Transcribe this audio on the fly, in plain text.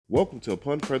Welcome to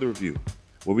Upon Further Review,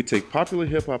 where we take popular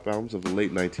hip-hop albums of the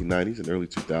late 1990s and early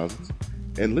 2000s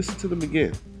and listen to them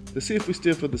again to see if we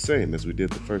still feel the same as we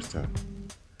did the first time.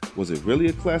 Was it really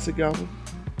a classic album,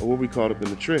 or were we caught up in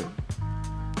the trend?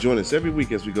 Join us every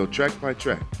week as we go track by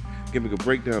track, giving a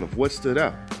breakdown of what stood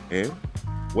out and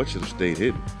what should have stayed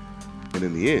hidden. And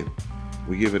in the end,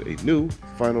 we give it a new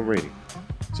final rating.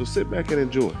 So sit back and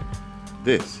enjoy.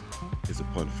 This is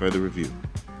Upon Further Review.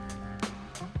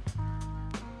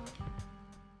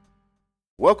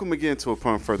 Welcome again to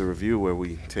Upon Further Review, where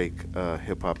we take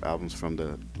hip-hop albums from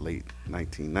the late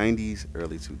 1990s,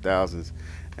 early 2000s,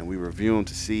 and we review them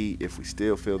to see if we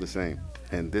still feel the same.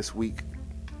 And this week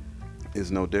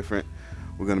is no different.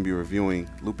 We're going to be reviewing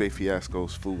Lupe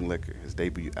Fiasco's Food and Liquor, his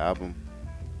debut album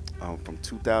from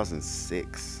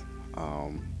 2006.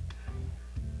 An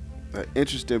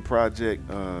interesting project.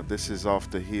 This is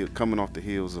coming off the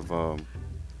heels of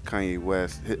Kanye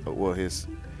West,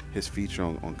 his feature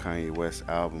on Kanye West's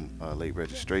album, Late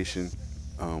Registration,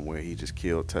 where he just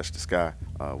killed Touch the Sky,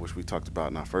 which we talked about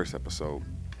in our first episode.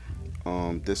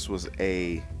 This was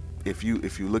if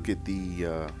you look at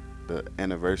the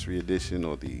anniversary edition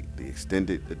or the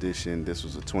extended edition, this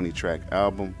was a 20-track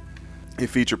album. It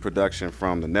featured production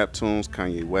from the Neptunes,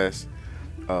 Kanye West,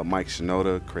 Mike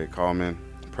Shinoda, Craig Kallman,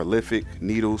 Prolific,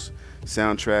 Needles,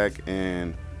 Soundtrack,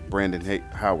 and Brandon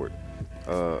Howard.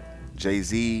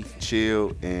 Jay-Z,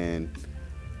 Chill, and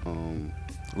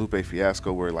Lupe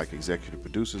Fiasco were like executive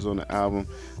producers on the album.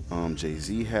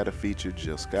 Jay-Z had a feature,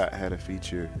 Jill Scott had a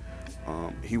feature.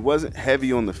 He wasn't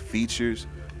heavy on the features,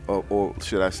 or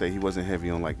should I say he wasn't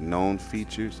heavy on like known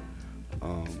features.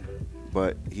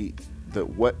 But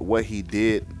what he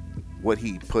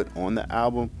put on the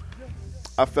album,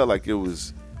 I felt like it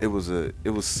was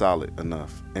solid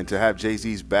enough, and to have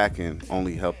Jay-Z's backing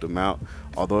only helped him out,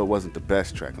 although it wasn't the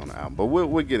best track on the album. But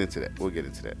we'll get into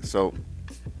that. So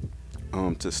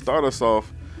to start us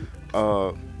off,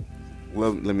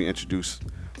 let me introduce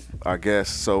our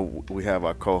guests. So we have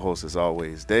our co-host as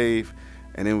always, Dave,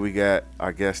 and then we got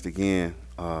our guest again,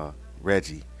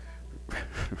 Reggie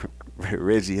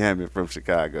Hammond from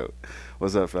Chicago.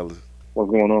 What's up, fellas? What's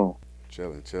going on?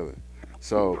 Chilling.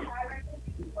 So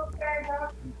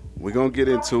we're going to get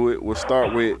into it. We'll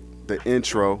start with the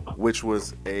intro, which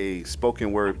was a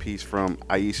spoken word piece from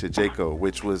Aisha Jaco,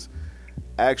 which was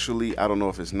actually, I don't know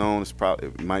if it's known,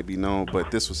 it might be known,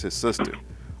 but this was his sister.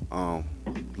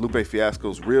 Lupe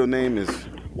Fiasco's real name is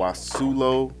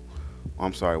Wasulu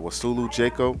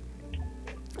Jaco,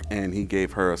 and he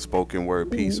gave her a spoken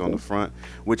word piece on the front,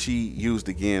 which he used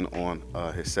again on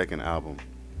his second album.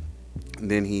 And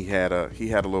then he had a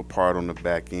little part on the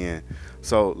back end.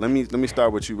 So let me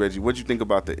start with you, Reggie. What'd you think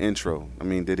about the intro? I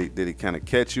mean, did it kind of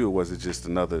catch you, or was it just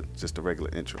a regular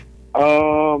intro?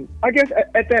 I guess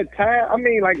at that time, I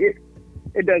mean, like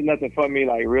it does nothing for me,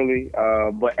 like really.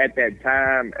 But at that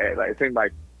time, it seemed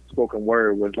like spoken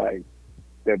word was like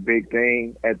the big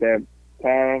thing at that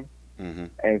time,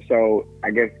 and so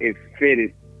I guess it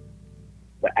fitted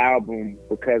the album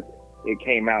because it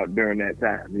came out during that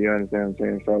time. You understand what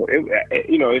I'm saying? So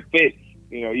it fit,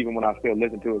 even when I still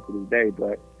listen to it to this day,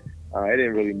 but it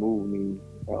didn't really move me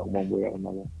one way or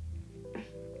another.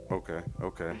 Okay.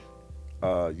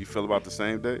 You feel about the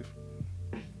same, Dave?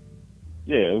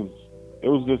 Yeah, it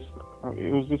was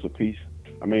just a piece.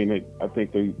 I mean, I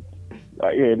think it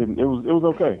was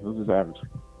okay. It was just average.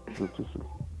 It was just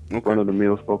a run of the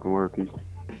mill spoken word piece.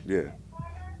 Yeah,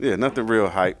 nothing real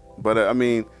hype. But I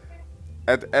mean,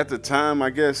 at the time, I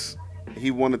guess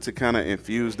he wanted to kind of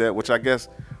infuse that, which I guess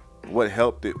what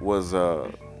helped it was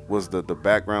the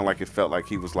background. Like, it felt like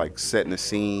he was like setting a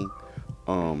scene.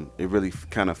 It really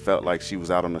kind of felt like she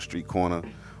was out on the street corner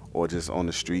or just on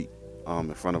the street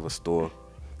in front of a store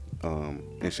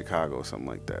in Chicago or something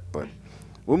like that. But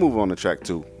we'll move on to track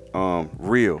 2,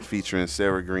 Real, featuring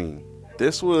Sarah Green.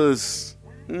 This was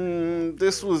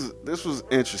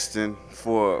interesting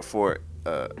for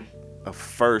a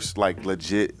first like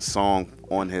legit song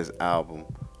on his album.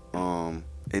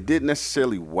 It didn't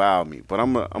necessarily wow me, but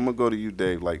I'm gonna go to you,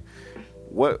 Dave. Like,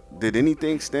 what did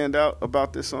anything stand out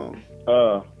about this song?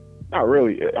 Not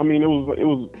really. I mean, it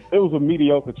was a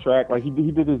mediocre track. Like, he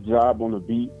did his job on the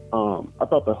beat. I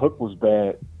thought the hook was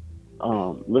bad.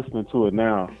 Listening to it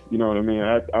now, you know what I mean?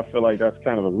 I feel like that's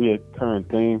kind of a reoccurring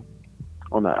theme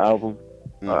on the album.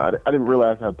 I didn't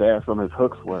realize how bad some of his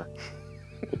hooks were.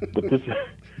 But this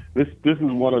is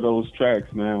one of those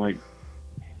tracks, man. Like,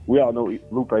 we all know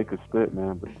Lupe could spit,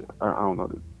 man, but I don't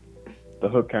know. The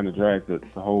hook kind of drags the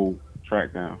whole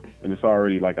track down, and it's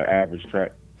already like an average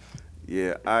track.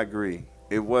 Yeah, I agree.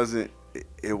 It wasn't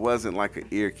it wasn't like an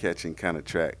ear catching kind of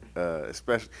track,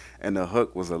 especially, and the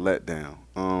hook was a letdown.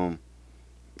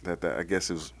 That I guess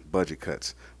it was budget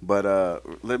cuts. But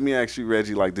let me ask you,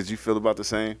 Reggie, like, did you feel about the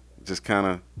same? Just kind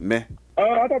of meh.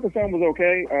 I thought the song was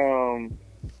okay.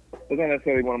 It's not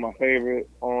necessarily one of my favorite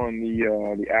on the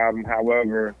album.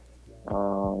 However,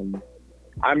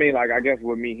 I mean, like, I guess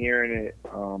with me hearing it,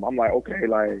 I'm like, okay,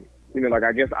 like, you know, like,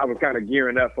 I guess I was kind of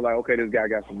gearing up for like, okay, this guy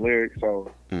got some lyrics, so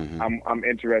I'm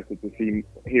interested to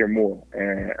hear more.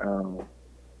 And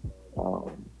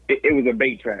it was a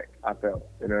bait track. I felt,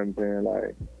 you know what I'm saying,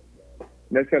 like.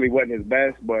 Necessarily wasn't his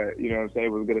best, but you know what I'm saying, it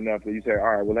was good enough that you say, all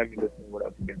right, well, let me listen to what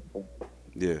else he got to say.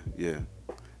 Yeah.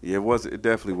 It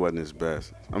definitely wasn't his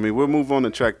best. I mean, we'll move on to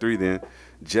track 3 then.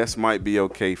 Just Might Be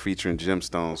Okay featuring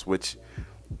Gemstones, which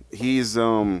he's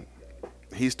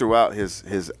throughout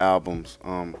his albums.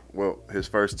 Well, his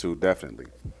first 2 definitely,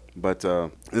 but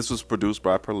this was produced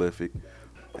by Prolific,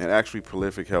 and actually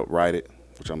Prolific helped write it,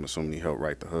 which I'm assuming he helped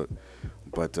write the hook.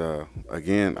 But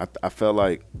again, I felt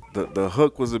like the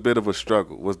hook was a bit of a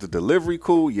struggle. Was the delivery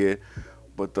cool? Yeah,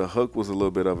 but the hook was a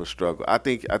little bit of a struggle. I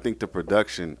think the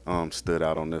production stood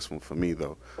out on this one for me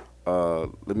though.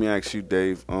 Let me ask you,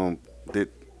 Dave. Did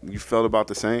you felt about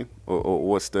the same, or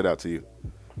what stood out to you?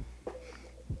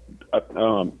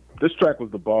 This track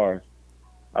was the bars.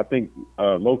 I think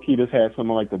low key this had some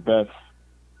of like the best.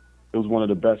 It was one of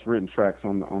the best written tracks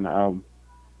on the album.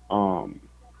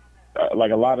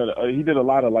 Like a lot of he did a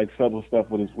lot of like subtle stuff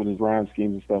with his rhyme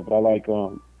schemes and stuff, but I like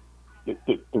the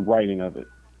writing of it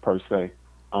per se.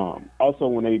 Also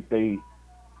when they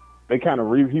kind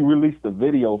of he released a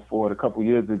video for it a couple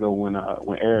years ago when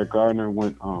Eric Gardner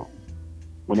went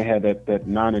when they had that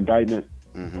non-indictment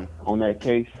on that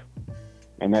case,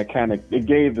 and that kind of it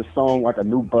gave the song like a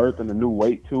new birth and a new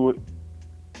weight to it,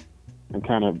 and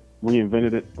kind of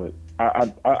reinvented it. But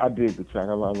I dig the track.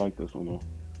 I like this one though.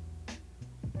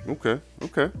 Okay.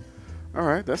 All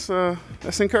right, that's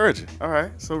encouraging. All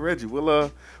right, so Reggie,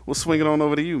 we'll swing it on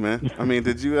over to you, man. I mean,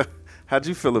 how'd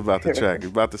you feel about the track?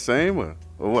 About the same or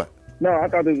what? No, I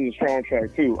thought this was a strong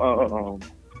track too.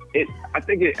 I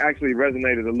think it actually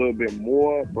resonated a little bit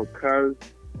more because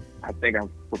I'm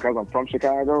from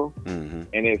Chicago, and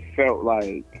it felt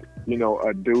like, you know,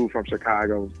 a dude from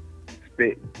Chicago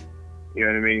spit. You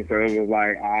know what I mean? So it was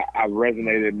like I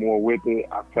resonated more with it.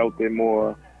 I felt it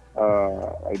more.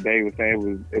 Like Dave was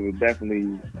saying, it was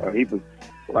definitely he was,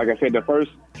 like I said, the first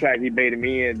track he baited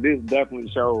me in. This definitely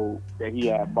showed that he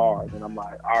had bars, and I'm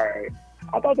like, all right.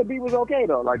 I thought the beat was okay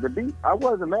though. Like the beat, I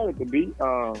wasn't mad at the beat.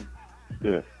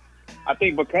 Yeah. I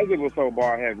think because it was so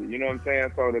bar heavy, you know what I'm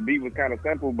saying. So the beat was kind of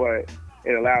simple, but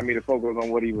it allowed me to focus on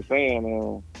what he was saying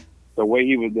and the way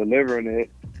he was delivering it.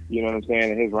 You know what I'm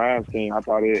saying? And his rhyme scheme, I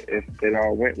thought it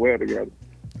all went well together.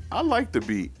 I like the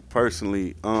beat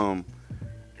personally.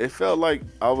 It felt like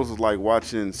I was like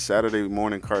watching Saturday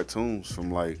morning cartoons from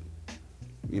like,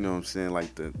 you know what I'm saying,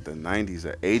 like the 90s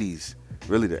or 80s,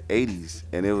 really the 80s,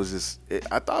 and it was just,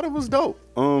 I thought it was dope.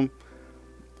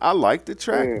 I liked the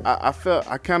track.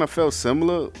 I kind of felt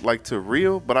similar like to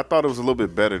Real, but I thought it was a little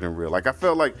bit better than Real. Like I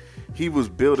felt like he was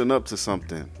building up to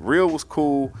something. Real was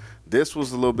cool. This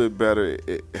was a little bit better.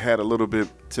 It had a little bit,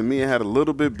 to me, it had a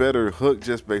little bit better hook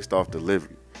just based off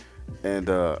delivery. And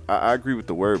I agree with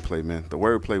the wordplay, man. The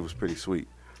wordplay was pretty sweet.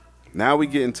 Now we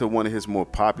get into one of his more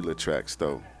popular tracks,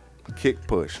 though. Kick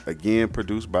Push, again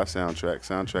produced by Soundtrack.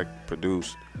 Soundtrack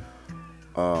produced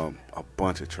a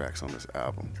bunch of tracks on this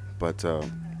album. But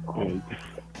 90%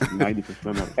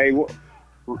 of it. Hey,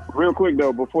 real quick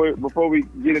though, before we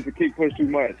get into Kick Push too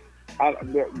much,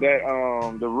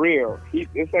 the Real,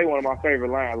 it's like one of my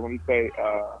favorite lines when he say,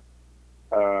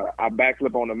 "I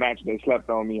backflip on the match they slept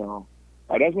on me on."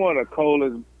 Like, that's one of the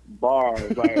coldest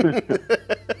bars. Like,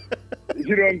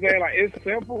 you know what I'm saying? Like, it's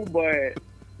simple, but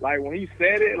like when he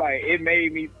said it, like it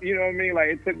made me, you know what I mean? Like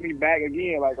it took me back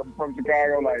again. Like I'm from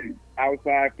Chicago, like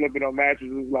outside flipping on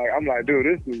mattresses. Like I'm like,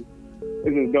 dude, this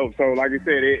is dope. So like you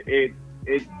said, it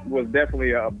was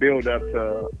definitely a build up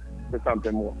to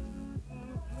something more.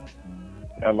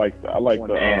 I like the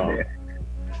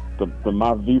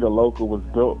My Vita local was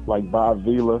built like by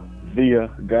via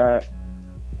God.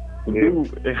 The dude,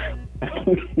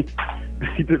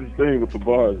 he did his thing with the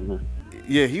bars, man.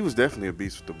 Yeah, he was definitely a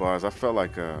beast with the bars. I felt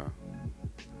like I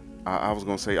was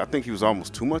gonna say I think he was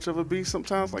almost too much of a beast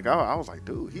sometimes. Like I was like,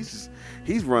 dude, he's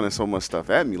running so much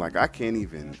stuff at me. Like I can't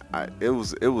even. It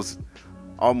was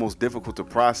almost difficult to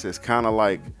process. Kind of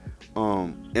like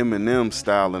Eminem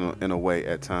style in a way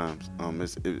at times.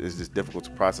 It's just difficult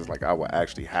to process. Like I would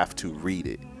actually have to read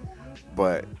it,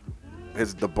 but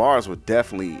the bars were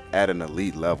definitely at an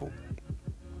elite level.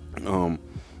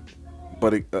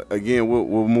 But again,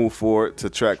 we'll move forward to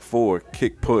track 4,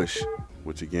 Kick Push,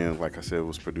 which again, like I said,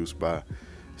 was produced by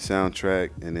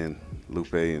Soundtrack, and then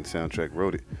Lupe and Soundtrack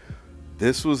wrote it.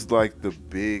 This was like the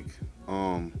big,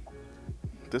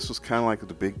 this was kind of like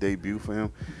the big debut for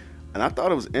him, and I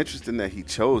thought it was interesting that he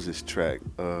chose this track.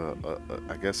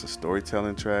 I guess a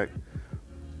storytelling track,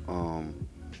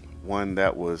 one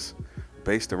that was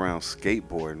based around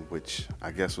skateboarding, which I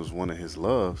guess was one of his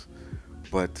loves.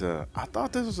 But I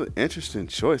thought this was an interesting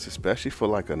choice, especially for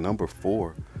like a number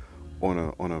 4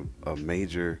 on a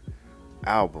major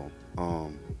album.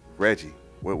 Reggie,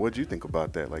 what do you think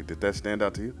about that? Like, did that stand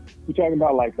out to you? You talking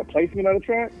about like the placement of the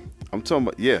track? I'm talking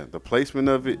about, yeah, the placement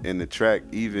of it and the track,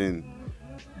 even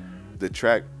the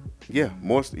track, yeah,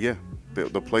 most, yeah,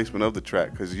 the placement of the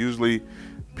track. Because usually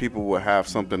people will have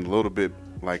something a little bit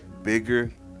like bigger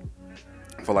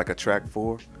for like a track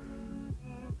 4.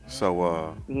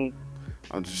 So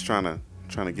I'm just trying to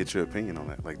get your opinion on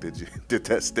that. Like, did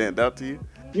that stand out to you?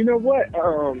 You know what?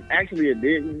 Actually, it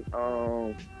didn't.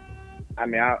 I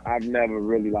mean, I've never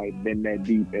really like been that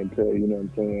deep into, you know what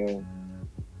I'm saying,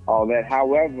 all that.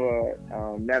 However,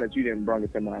 now that you didn't bring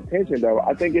it to my attention, though,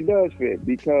 I think it does fit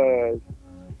because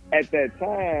at that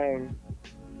time,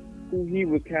 who he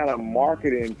was kind of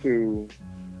marketing to,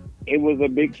 it was a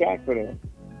big track for them.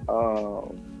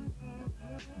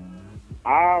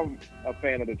 I'm a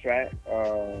fan of the track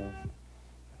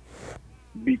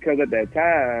because at that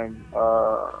time,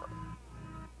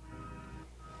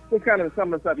 it's kind of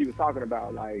some of the stuff he was talking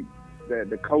about, like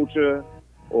the culture,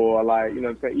 or like, you know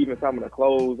what I'm saying, even some of the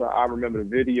clothes. I remember the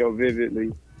video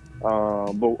vividly, but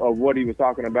of what he was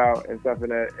talking about and stuff in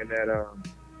that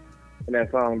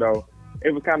song. Though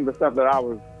it was kind of the stuff that I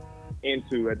was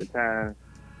into at the time,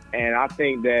 and I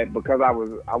think that because I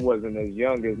wasn't as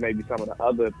young as maybe some of the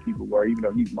other people were, even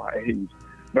though he's my age,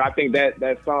 but I think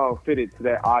that song fitted to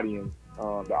that audience,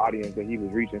 the audience that he was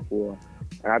reaching for.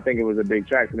 And I think it was a big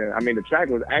track for them. I mean, the track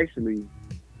was actually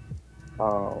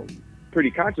pretty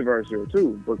controversial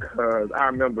too, because I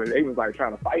remember they was like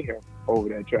trying to fight him over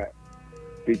that track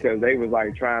because they was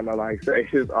like trying to like say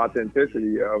his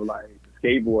authenticity of like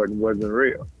skateboarding wasn't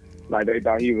real. Like they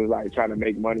thought he was like trying to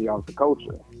make money off the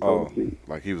culture. Oh,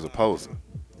 like he was a poser.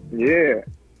 Yeah,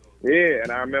 yeah.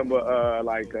 And I remember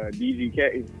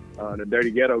DGK, the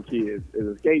Dirty Ghetto Kids, is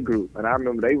a skate group, and I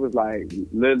remember they was like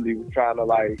literally trying to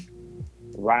like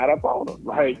ride up on him,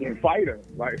 like, and fight him,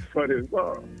 like, for this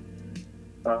song.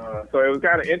 So it was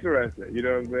kind of interesting, you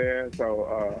know what I'm saying?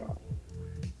 So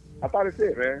I thought it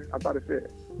fit, man. I thought it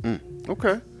fit.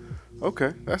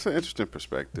 Okay, that's an interesting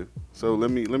perspective. So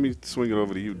let me swing it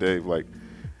over to you, Dave. Like,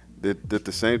 did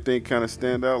the same thing kind of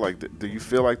stand out? Like, do you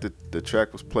feel like the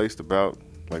track was placed about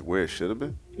like where it should have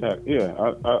been?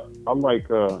 Yeah. I'm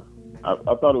like, I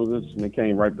thought it was interesting. It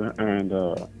came right behind.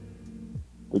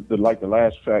 The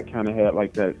last track kind of had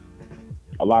like that,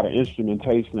 a lot of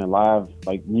instrumentation and live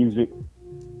like music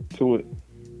to it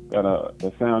that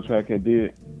the Soundtrack had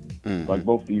did. Mm-hmm. Like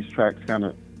both these tracks kind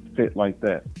of fit like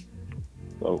that.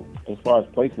 So as far as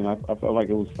placement, I felt like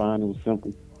it was fine. It was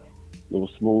simple. It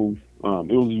was smooth.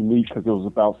 It was unique because it was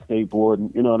about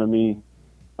skateboarding. You know what I mean?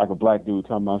 Like a black dude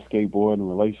talking about skateboarding,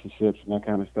 relationships, and that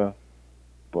kind of stuff.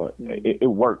 But it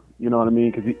worked. You know what I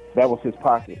mean? Because that was his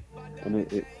pocket,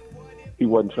 and he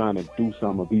wasn't trying to do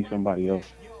something or be somebody else.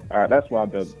 That's why I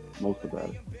did most about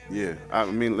it. Yeah, I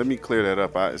mean, let me clear that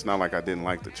up. It's not like I didn't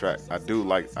like the track. I did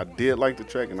like the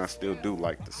track, and I still do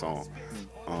like the song.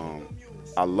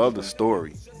 I love the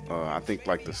story. I think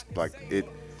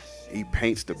he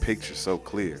paints the picture so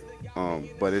clear.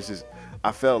 But it's just,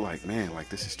 I felt like, man, like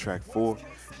this is track 4,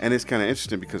 and it's kind of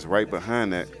interesting because right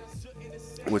behind that,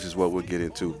 which is what we'll get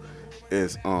into,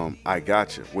 is I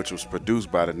Gotcha, which was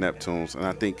produced by the Neptunes, and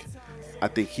I think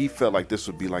he felt like this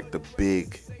would be like the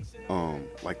big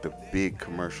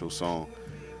commercial song.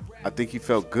 I think he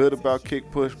felt good about Kick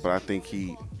Push, but I think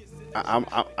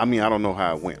I mean, I don't know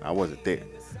how it went. I wasn't there,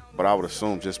 but I would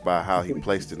assume just by how he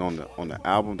placed it on the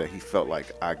album that he felt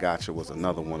like I Gotcha was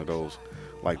another one of those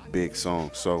like big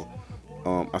songs. So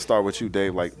I start with you,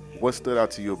 Dave. Like, what stood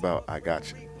out to you about I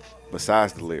Gotcha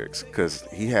besides the lyrics? Because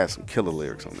he had some killer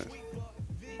lyrics on this.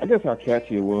 I guess how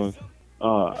catchy it was.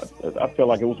 I felt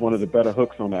like it was one of the better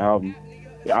hooks on the album.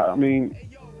 I mean,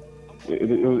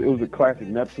 it was a classic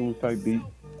Neptunes type beat.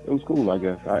 It was cool, I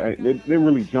guess. It didn't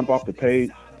really jump off the page.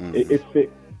 Mm-hmm.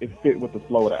 It fit with the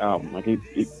flow of the album. Like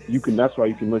that's why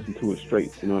you can listen to it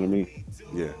straight. You know what I mean?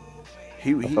 Yeah.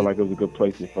 I felt like it was a good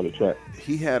placement for the track.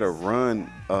 He had a run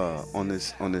on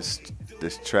this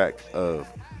track of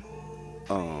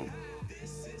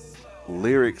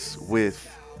lyrics with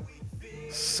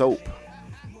soap.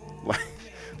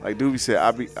 Like Doobie said,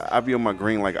 I be on my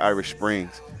green like Irish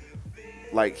Springs.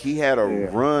 Like he had a Yeah.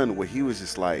 run where he was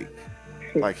just like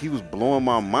he was blowing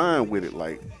my mind with it.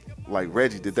 Like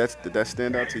Reggie, did that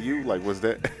stand out to you? Like was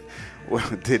that well,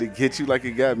 did it get you like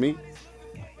it got me?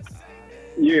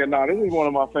 Yeah, no, this is one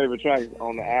of my favorite tracks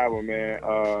on the album, man.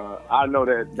 I know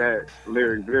that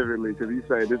lyric vividly because you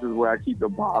say this is where I keep the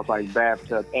bars like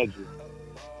bathtub edges.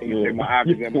 And you say my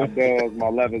ivies and my doves, my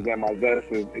levers and my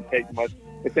zesters.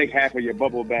 It take half of your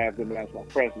bubble bath and that's my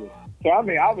freshness. So I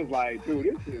mean, I was like, dude,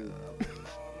 this is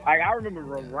like I remember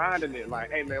rewinding it,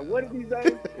 like, hey man, what did he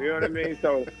say? You know what I mean?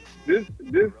 So this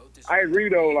I agree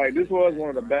though, like this was one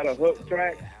of the better hook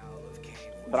tracks.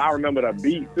 But I remember the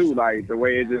beat too, like the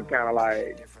way it just kind of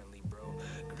like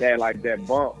that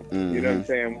bump. You know what I'm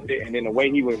saying? And then the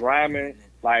way he was rhyming,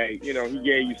 like he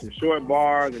gave you some short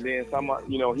bars, and then some,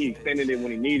 he extended it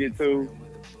when he needed to.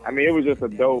 I mean, it was just a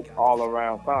dope all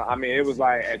around song. I mean, it was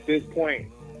like at this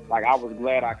point, like I was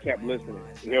glad I kept listening.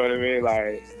 You know what I mean?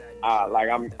 Like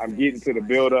I'm getting to the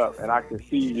build up, and I can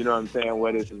see, you know what I'm saying,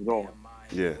 where this is going.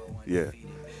 Yeah, yeah,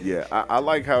 yeah. I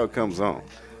like how it comes on.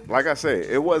 Like I said,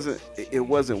 it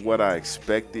wasn't what I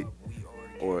expected,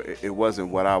 or it wasn't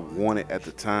what I wanted at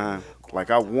the time. Like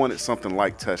I wanted something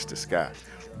like Touch the Sky,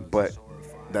 but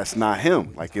that's not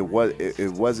him. Like it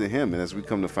wasn't him. And as we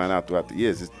come to find out throughout the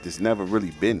years, it's never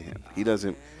really been him.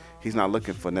 He's not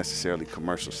looking for necessarily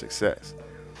commercial success,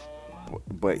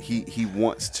 but he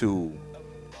wants to.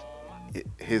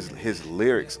 His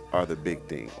lyrics are the big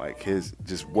thing, like his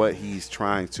just what he's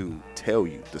trying to tell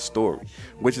you, the story,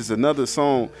 which is another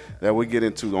song that we get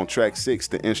into on track 6,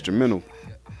 the instrumental,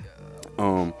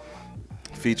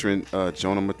 featuring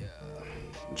Jonah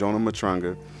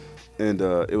Matranga, and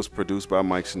it was produced by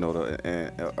Mike Shinoda.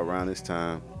 And around this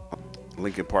time,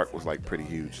 Linkin Park was like pretty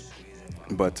huge,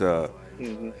 but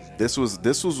this was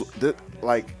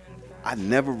like I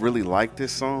never really liked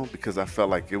this song because I felt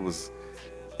like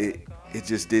it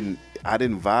just I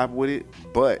didn't vibe with it.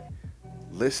 But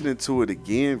listening to it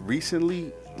again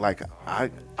recently, like I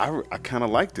kind of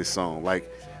like this song. Like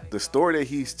the story that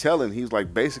he's telling, he's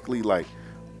like basically like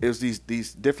it was these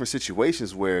different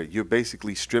situations where you're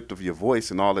basically stripped of your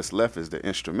voice and all that's left is the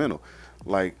instrumental.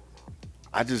 Like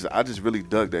I just really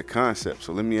dug that concept.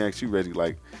 So let me ask you, Reggie,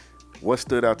 like what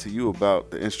stood out to you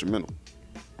about the instrumental?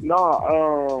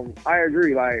 No, I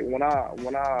agree. Like when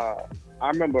I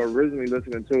remember originally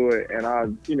listening to it, and I,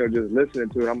 just listening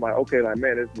to it, I'm like, okay, like,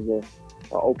 man, this is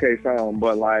a okay song.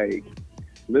 But like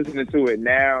listening to it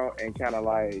now and kind of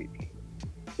like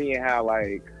seeing how,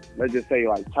 like, let's just say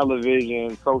like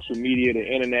television, social media, the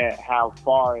internet, how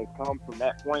far it's come from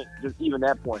that point, just even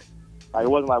that point. Like it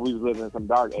wasn't like we was living in some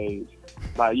dark age.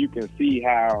 Like you can see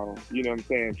how,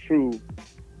 true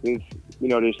this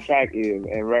track is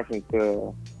in reference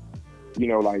to,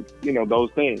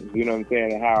 those things,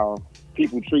 and how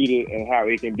people treat it and how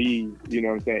it can be,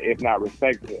 if not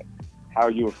respected, how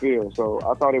you will feel. So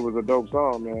I thought it was a dope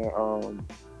song, man.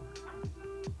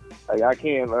 Like I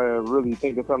can't really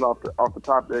think of something off the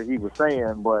top that he was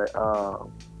saying, but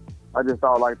I just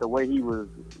thought like the way he was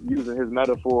using his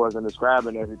metaphors and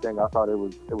describing everything, I thought it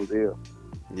was ill.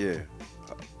 Yeah,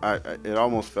 it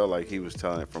almost felt like he was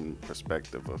telling it from the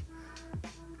perspective of,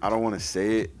 I don't want to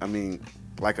say it, I mean,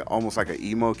 almost like an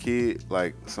emo kid,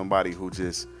 like somebody who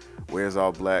just wears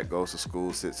all black, goes to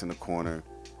school, sits in the corner,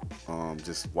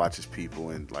 just watches people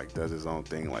and like does his own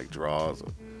thing, like draws or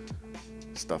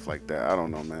stuff like that. I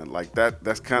don't know, man. Like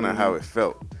that's kind of how it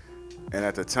felt. And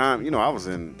at the time, I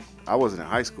wasn't in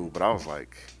high school, but I was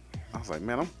like,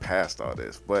 man, I'm past all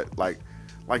this. But like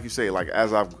you say, like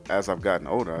as I've gotten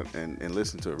older and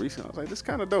listened to it recently, I was like, this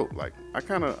kind of dope. Like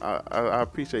I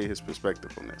appreciate his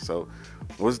perspective on that. So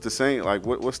was it the same? Like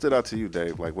what stood out to you,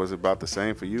 Dave? Like was it about the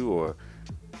same for you, or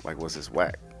like was this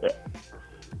whack? Yeah.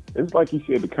 It's like you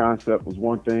said, the concept was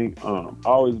one thing. I've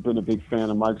always been a big fan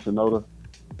of Mike Shinoda.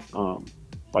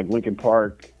 Like Linkin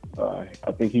Park,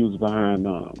 I think he was behind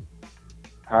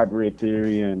Hybrid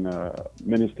Theory and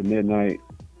Minutes to Midnight.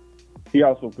 He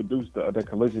also produced the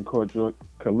Collision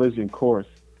Course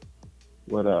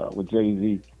with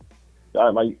Jay-Z.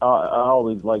 I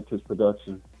always liked his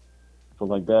production. So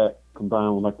like that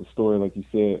combined with like the story, like you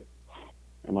said,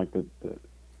 and like the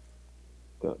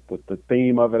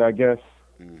theme of it, I guess.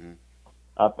 Mm-hmm.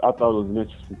 I thought it was an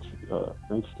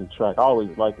interesting track. I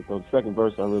always liked it though. The second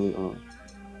verse I really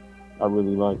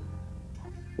liked.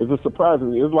 It was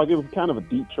surprising. It was kind of a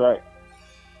deep track.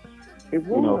 It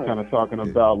was. Kind of talking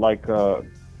about like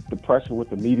depression with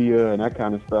the media and that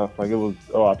kind of stuff. Like it was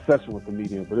obsession with the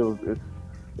media, but it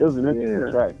was an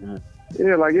interesting track, man.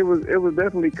 Yeah, like it was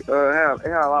definitely had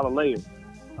a lot of layers.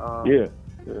 Yeah.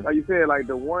 like you said, like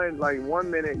the one, like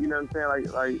 1 minute, you know what I'm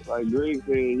saying? Like Greg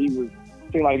said, he was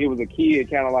seemed like he was a kid,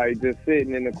 kind of like just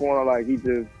sitting in the corner, like he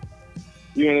just,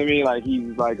 you know what I mean? Like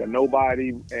he's like a nobody,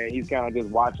 and he's kind of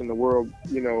just watching the world,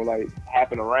 you know, like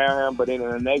happen around him. But then in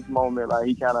the next moment, like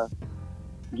he kind of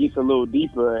gets a little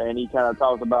deeper, and he kind of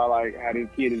talks about like how this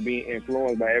kid is being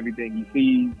influenced by everything he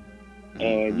sees.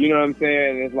 And you know what I'm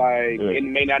saying? It's like it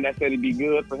may not necessarily be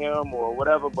good for him or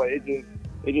whatever, but it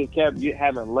just kept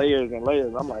having layers and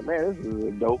layers. I'm like, man, this is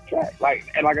a dope track. Like,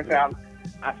 and like I said,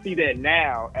 I see that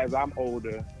now as I'm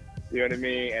older. You know what I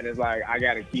mean? And it's like I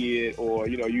got a kid, or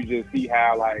you know, you just see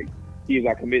how like kids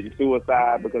are committing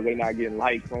suicide because they're not getting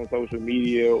likes on social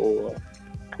media, or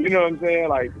you know what I'm saying,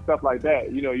 like stuff like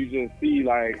that. You know, you just see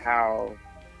like how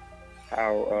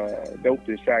dope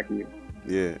this track is.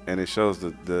 Yeah, and it shows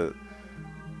the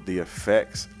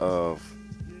effects of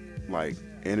like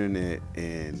internet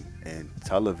and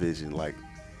television. Like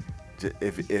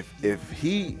if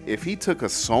he took a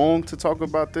song to talk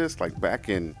about this, like back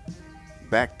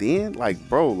then, like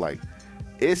bro, like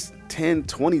it's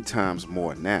 10-20 times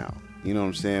more now. You know what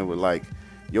I'm saying? With like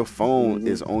your phone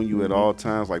is on you at all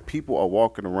times. Like people are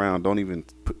walking around, don't even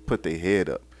put their head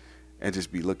up and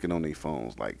just be looking on their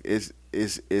phones. Like it's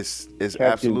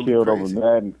absolutely killed crazy.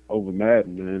 over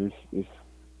Madden, man. It's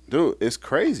Dude, it's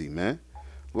crazy, man.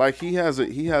 Like he has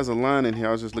a line in here.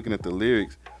 I was just looking at the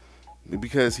lyrics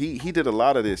because he did a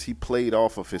lot of this. He played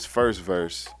off of his first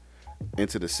verse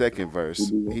into the second verse.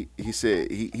 He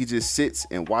said he just sits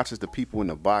and watches the people in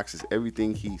the boxes.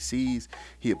 Everything he sees,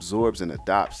 he absorbs and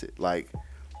adopts it. Like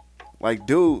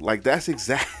dude, like that's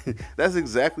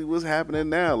exactly what's happening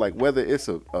now. Like whether it's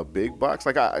a big box,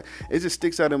 like it just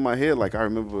sticks out in my head. Like I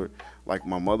remember, like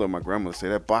my mother or my grandmother say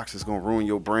that box is gonna ruin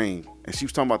your brain, and she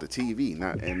was talking about the TV.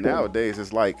 And nowadays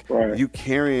it's like you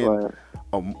carrying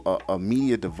a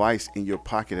media device in your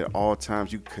pocket at all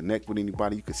times. You can connect with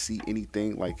anybody, you can see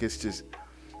anything. Like it's just,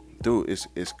 dude,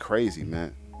 it's crazy,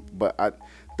 man. But I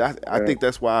think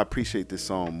that's why I appreciate this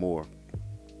song more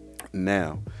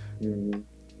now.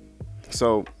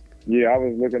 So yeah, I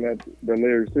was looking at the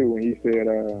lyrics too when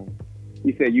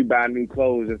he said you buy new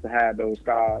clothes just to have those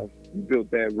scars. You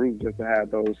built that roof just to have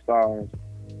those stars.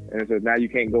 And it says now you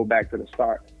can't go back to the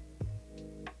start.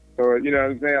 So you know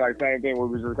what I'm saying? Like same thing we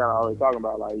were just kind of always talking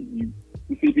about. Like you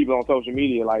see people on social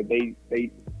media, like they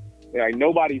like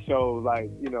nobody shows like,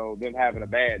 you know, them having a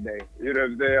bad day. You know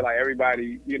what I'm saying? Like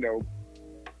everybody, you know,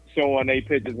 showing their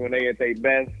pictures when they at their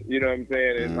best. You know what I'm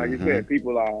saying? And like you said,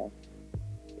 people are,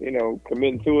 you know,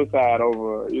 committing suicide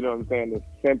over, you know what I'm saying, the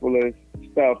simplest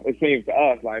stuff. It seems to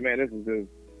us like, man, this is just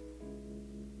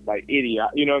like idiot.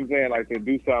 You know what I'm saying? Like to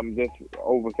do something just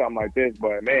over something like this.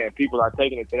 But man, people are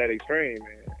taking it to that extreme,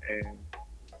 man.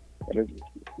 And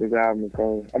this album is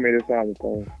cold. I mean, this song is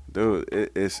cold. Dude,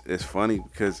 it's funny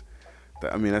because,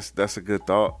 I mean, that's a good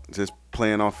thought. Just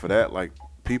playing off of that, like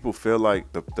people feel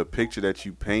like the picture that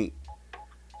you paint,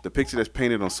 the picture that's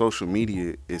painted on social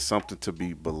media is something to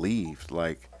be believed.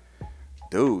 Like,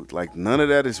 dude, like none of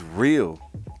that is real.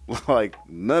 Like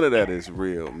none of that is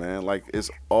real, man. Like it's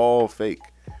all fake.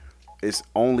 It's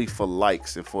only for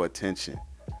likes and for attention.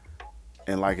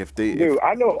 And like if they, dude,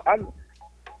 I know.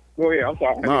 Go ahead. I'm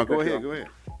sorry. No, go ahead.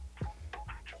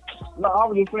 No, I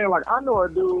was just saying, like I know a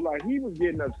dude, like he was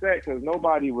getting upset because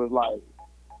nobody was like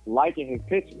liking his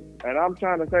pictures, and I'm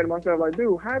trying to say to myself, like,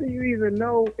 dude, how do you even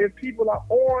know if people are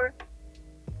on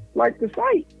like the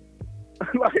site?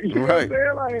 Like, you know what I'm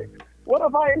saying? Like, what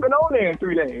if I ain't been on there in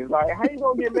 3 days? Like, how you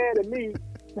gonna get mad at me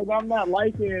because I'm not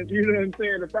liking, you know what I'm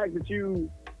saying, the fact that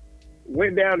you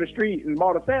went down the street and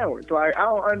bought a sandwich? Like, I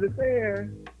don't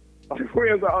understand. Like,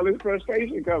 where's all this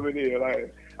frustration coming in?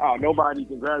 Like, oh, nobody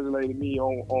congratulated me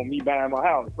on me buying my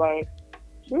house. Like,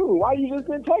 dude, why you just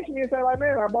didn't text me and say, like,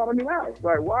 man, I bought a new house?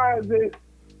 Like, why is it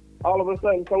all of a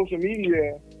sudden social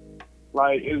media,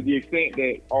 like, is the extent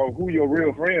that, or who your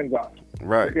real friends are?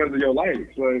 Right. Because of your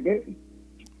likes.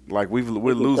 Like, we're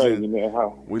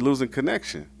losing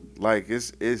connection. Like,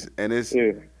 it's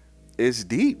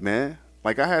deep, man.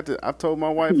 Like, I've told my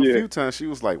wife a few times, she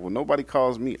was like, well, nobody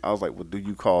calls me. I was like, well, do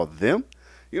you call them?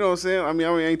 You know what I'm saying? I mean,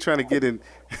 I ain't trying to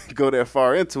go that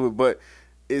far into it, but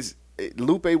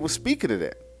Lupe was speaking to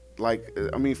that. Like,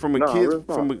 I mean, from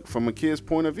a kid's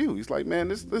point of view, he's like, man,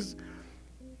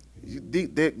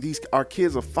 these our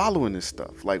kids are following this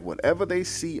stuff. Like, whatever they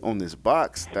see on this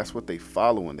box, that's what they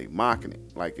following. They mocking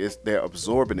it. Like, they're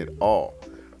absorbing it all,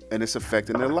 and it's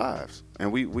affecting their lives.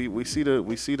 And we see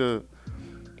the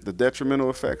detrimental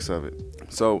effects of it.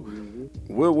 So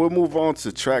we'll move on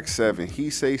to track 7,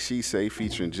 He Say, She Say,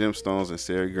 featuring Gemstones and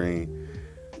Sarah Green.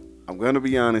 I'm going to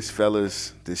be honest,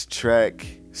 fellas, this track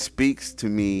speaks to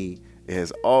me It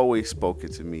has always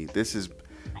spoken to me. This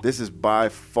is by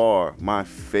far my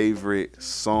favorite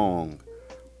song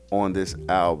on this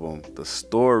album. The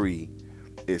story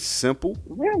is simple.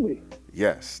 Really?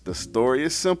 Yes, the story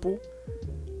is simple.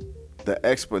 The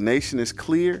explanation is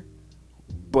clear,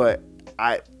 but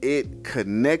it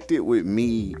connected with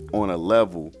me on a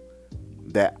level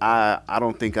that I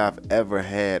don't think I've ever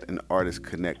had an artist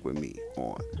connect with me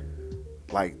on.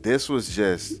 Like this was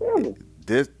just Really?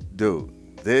 this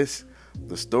dude. This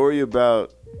the story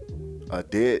about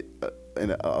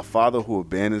a father who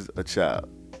abandons a child.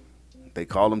 They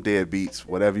call them deadbeats,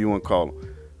 whatever you want to call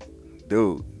them.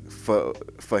 Dude,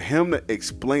 for him to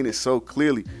explain it so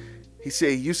clearly, he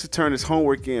said he used to turn his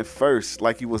homework in first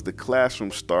like he was the classroom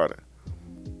starter.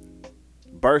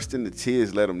 Burst into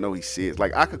tears, let him know he sees.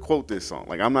 Like, I could quote this song.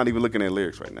 Like, I'm not even looking at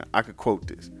lyrics right now. I could quote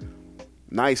this.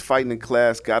 Nice fighting in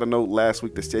class. Got a note last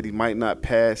week that said he might not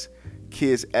pass.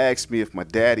 Kids ask me if my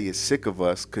daddy is sick of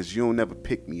us because you don't never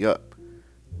pick me up.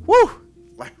 Woo!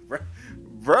 Like,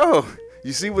 bro,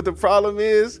 you see what the problem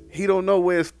is? He don't know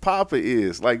where his papa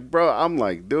is. Like, bro, I'm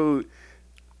like, dude,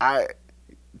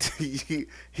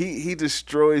 he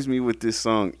destroys me with this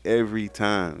song every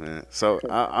time, man. So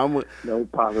I'm No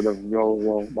positive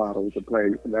role model to play.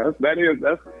 That's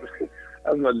that's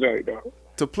my joint, though.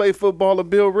 to play football or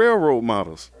build railroad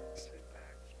models.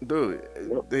 Dude,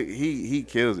 Yep. he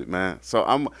kills it, man. So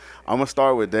I'm gonna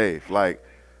start with Dave. Like,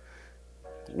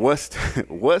 what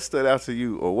stood out to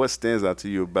you, or what stands out to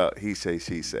you about He Say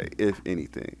She Say, if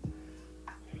anything?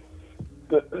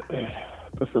 The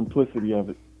simplicity of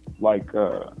it. Like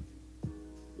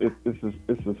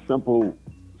it's a simple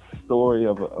story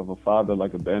of a father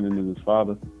like abandoning his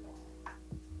father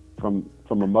from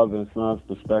a mother and son's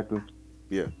perspective.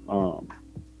 Yeah.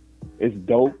 It's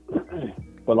dope,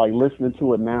 but like listening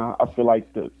to it now, I feel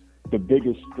like the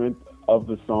biggest strength of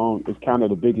the song is kind of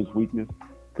the biggest weakness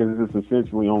because it's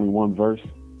essentially only one verse.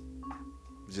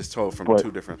 Just told from But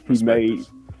two different he made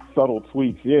perspectives. subtle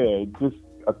tweaks. Yeah, just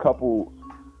a couple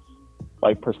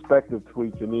like perspective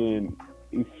tweaks, and then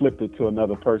he flipped it to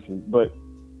another person. But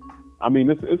I mean,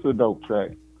 it's a dope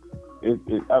track. I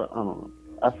don't know.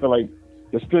 I feel like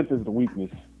the strength is the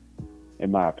weakness,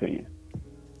 in my opinion.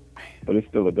 But it's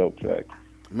still a dope track.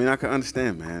 I mean, I can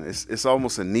understand, man. It's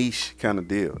almost a niche kind of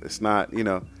deal. It's not,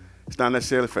 it's not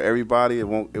necessarily for everybody. It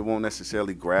won't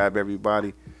necessarily grab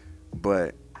everybody,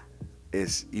 but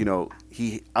it's,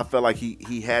 I felt like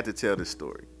he had to tell this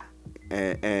story,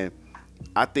 and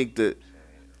I think that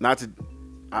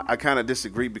I kind of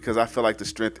disagree because I feel like the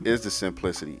strength is the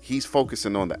simplicity. He's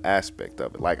focusing on the aspect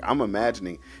of it. Like, I'm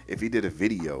imagining if he did a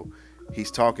video,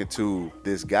 he's talking to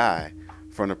this guy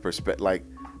from the perspective, like,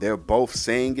 they're both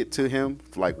saying it to him.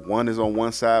 Like, one is on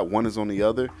one side, one is on the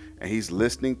other, and he's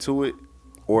listening to it,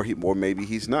 or maybe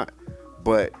he's not.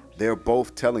 But they're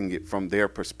both telling it from their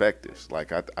perspectives.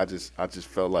 Like, I just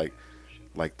felt like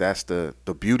that's the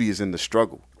beauty is in the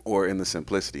struggle or in the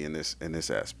simplicity in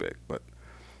this aspect. But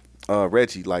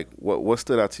Reggie, like, what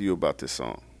stood out to you about this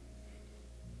song?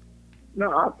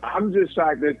 No, I'm just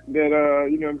shocked that you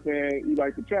know what I'm saying, you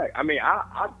like the track. I mean,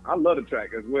 I love the track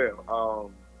as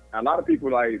well. A lot of people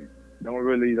like don't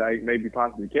really like maybe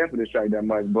possibly care for this track that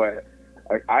much, but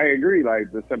I agree.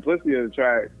 Like, the simplicity of the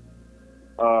track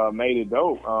made it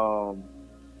dope.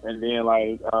 And then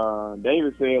like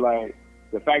David said, like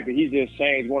the fact that he just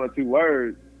changed one or two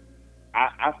words,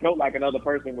 I felt like another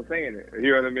person was saying it.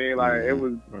 You know what I mean? Like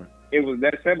it was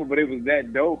that simple, but it was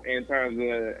that dope in terms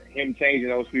of him changing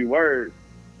those few words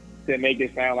to make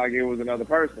it sound like it was another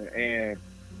person. And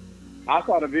I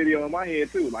saw the video in my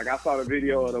head too. Like, I saw the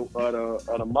video of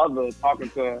the mother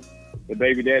talking to the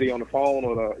baby daddy on the phone,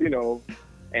 or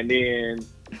and then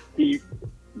he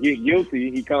get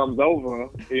guilty. He comes over,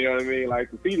 you know what I mean,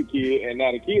 like to see the kid, and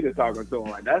now the kid is talking to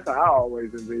him. Like, that's how I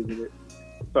always envisioned it.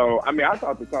 So I mean, I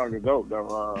thought the song was dope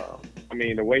though. I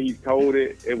mean, the way he told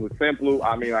it, it was simple.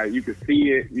 I mean, like, you could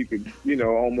see it. You could,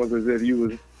 almost as if you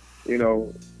was,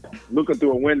 looking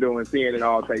through a window and seeing it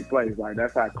all take place. Like,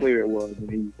 that's how clear it was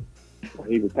when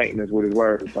he was painting this with his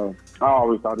words. So I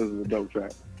always thought this was a dope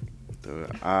track.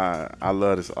 Dude, I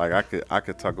love this. Like, I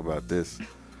could talk about this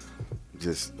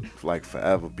just like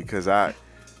forever because I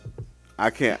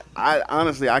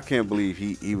honestly can't believe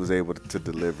he was able to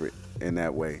deliver it in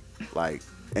that way. Like,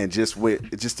 and just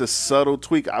with just a subtle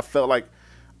tweak, I felt like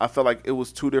it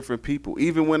was two different people.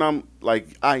 Even when I'm like,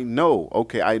 I know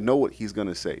what he's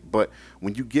gonna say, but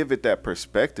when you give it that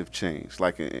perspective change,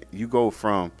 like you go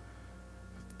from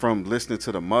listening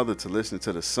to the mother to listening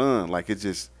to the son, like, it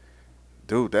just,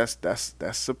 dude, that's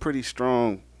a pretty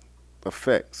strong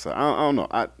effect. So I don't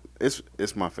know,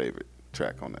 it's my favorite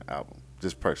track on the album,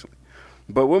 just personally.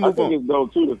 But we'll I move think on. it's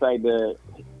dope too the fact that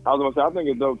I was gonna say I think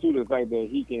it's dope too the fact that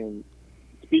he can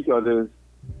speak of this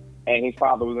and his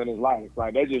father was in his life.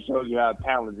 Like that just shows you how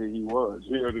talented he was.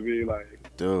 You know what I mean? Like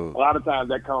Dude. a lot of times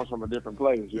that comes from a different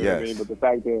place. You know what I Yes. mean? But the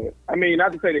fact that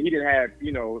not to say that he didn't have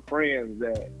friends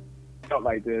that felt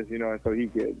like this, and so he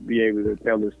could be able to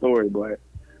tell his story, but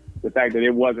the fact that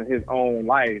it wasn't his own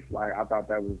life, like I thought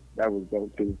that was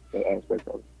dope too, that aspect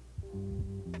of it.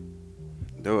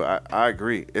 Dude, I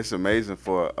agree. It's amazing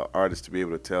for an artist to be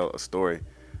able to tell a story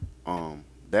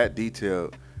that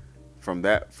detailed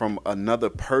from another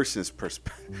person's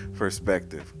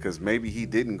perspective, because maybe he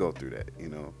didn't go through that.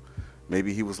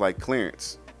 Maybe he was like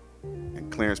Clarence,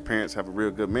 and Clarence's parents have a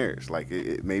real good marriage. Like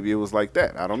maybe it was like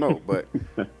that. I don't know, but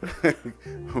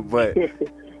but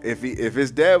if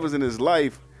his dad was in his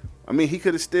life, I mean, he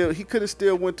could have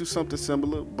still went through something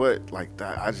similar. But like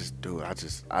that, I just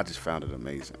found it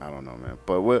amazing. I don't know, man.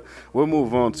 But we'll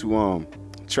move on to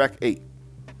track 8,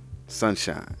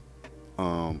 Sunshine.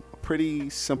 Pretty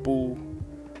simple,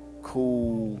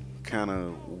 cool, kind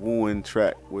of wooing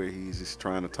track where he's just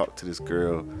trying to talk to this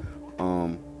girl.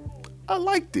 I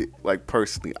liked it, like,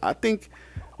 personally. I think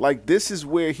like this is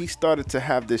where he started to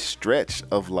have this stretch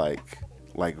of like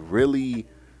really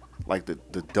like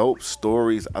the dope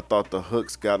stories. I thought the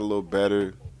hooks got a little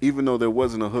better, even though there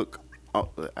wasn't a hook.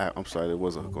 I'm sorry, there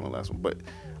was a hook on the last one, but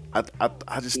I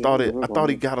just thought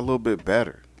he got a little bit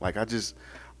better. Like I just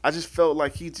felt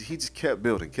like he just kept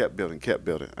building.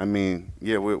 I mean,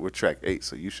 yeah, we're track 8,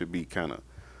 so you should be kind of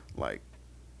like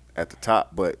at the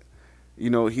top, but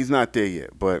he's not there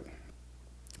yet. But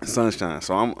Sunshine.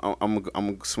 So I'm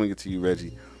gonna swing it to you,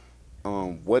 Reggie.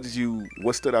 What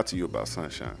stood out to you about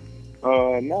Sunshine?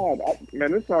 Man,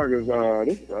 this song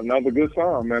this is another good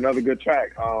song, man, another good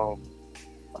track.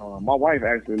 My wife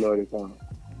actually loves this song.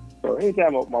 So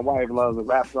anytime my wife loves a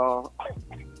rap song,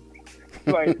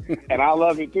 like, and I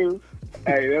love it too.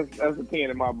 Hey, that's a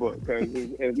 10 in my book because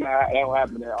it's not that don't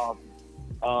happen that often.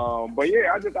 But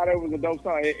yeah, I just thought it was a dope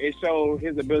song. It showed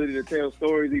his ability to tell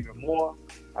stories even more.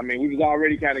 I mean, we was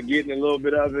already kind of getting a little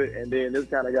bit of it, and then this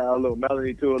kind of got a little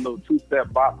melody to it, a little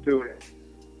 2-step bop to it.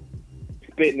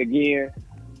 Spitting again,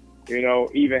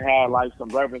 even had like some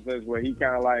references where he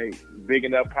kind of like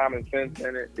bigging up Common Sense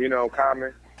in it,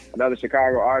 Common, another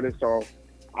Chicago artist. So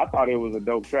I thought it was a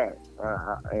dope track,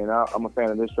 and I'm a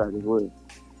fan of this track as well.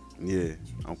 Yeah,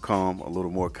 I'm calm, a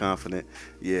little more confident.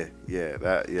 Yeah,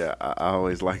 I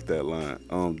always like that line.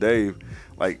 Dave,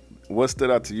 like, what stood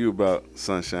out to you about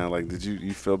Sunshine? Like, did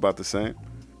you feel about the same?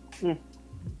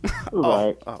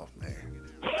 Right. Oh man.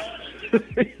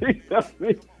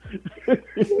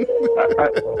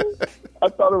 I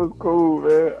thought it was cool,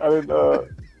 man. I didn't.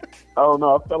 I don't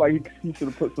know. I felt like he should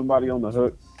have put somebody on the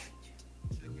hook,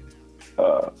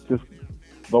 just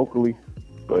vocally,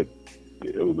 but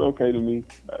it was okay to me.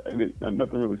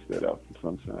 Nothing really stood out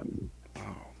from Sunshine to me.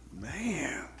 Oh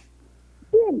man.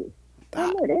 Really? I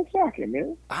know, that's shocking,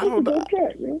 man. I don't know.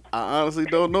 Track, man. I honestly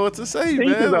don't know what to say,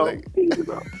 man. Like,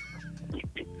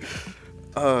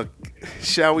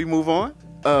 shall we move on?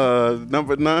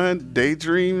 Number 9,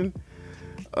 Daydreaming,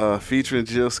 featuring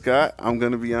Jill Scott. I'm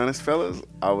gonna be honest, fellas,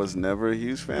 I was never a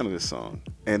huge fan of this song,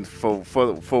 and for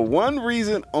one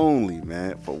reason only,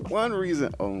 man. For one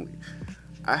reason only,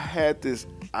 I had this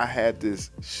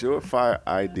surefire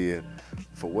idea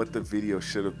for what the video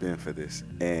should have been for this,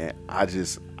 and I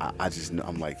just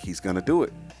I'm like, he's gonna do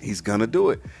it.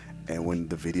 And when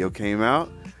the video came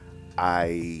out,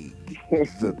 the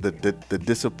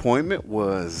disappointment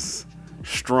was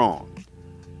strong.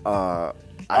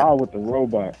 With the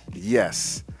robot.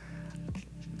 Yes.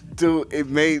 Dude, it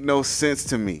made no sense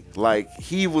to me. Like,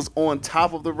 he was on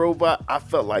top of the robot. I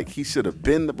felt like he should have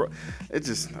been it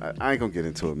just, I ain't gonna get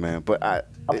into it, man. But I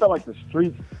felt like the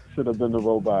streets should have been the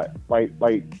robot. Like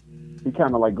he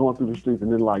kind of like going through the streets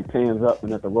and then like pans up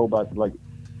and that the robot's like,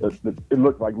 it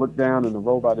look down and the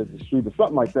robot is the street or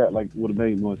something like that. Like, would have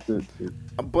made more sense.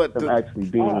 But actually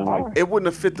being like, it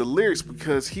wouldn't have fit the lyrics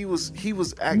because he was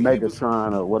acting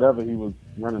Megatron or whatever he was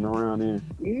running around in.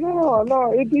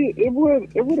 No, it did. It would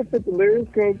have fit the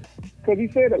lyrics because he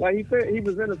said it. Like he said, he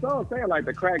was in the song saying like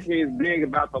the crackhead's big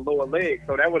about the lower leg,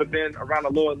 so that would have been around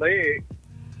the lower leg.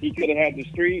 He could have had the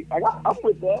street. Like I'm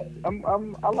with that. I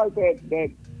like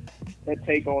that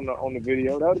take on the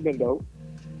video. That would have been dope.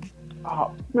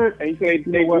 Oh, man. And he said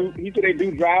they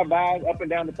do drive-bys up and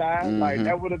down the thighs. Mm-hmm. Like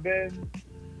that would have been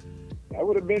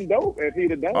dope if he'd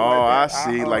have done. Oh, like that.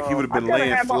 I see. Like he would have been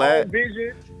laying flat.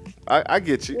 Vision. I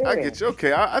get you. Yeah. I get you.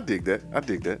 Okay, I dig that.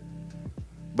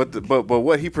 But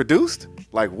what he produced,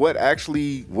 like what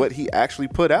he actually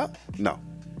put out, no,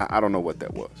 I don't know what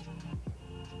that was.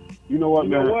 You know what,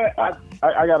 You man? know what?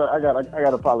 I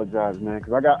gotta apologize, man,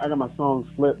 because I got my songs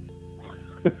flipped.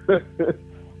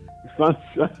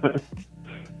 Sunshine,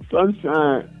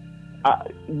 Sunshine.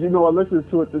 You know, I listened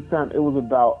to it this time. It was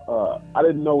about. I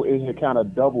didn't know it had kind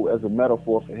of doubled as a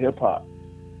metaphor for hip hop.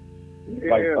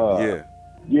 Yeah. Like,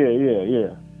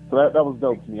 Yeah. So that was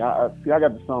dope to me. I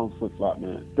got the songs flip flop,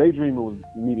 man. Daydreamer was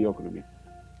mediocre to me.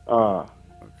 Okay.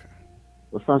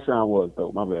 But Sunshine was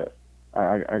dope. My bad.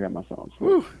 I got my songs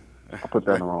flipped. I put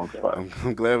that in the wrong spot.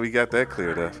 I'm glad we got that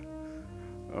cleared up.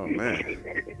 Oh man.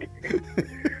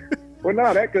 Well,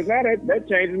 no, that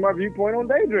changes my viewpoint on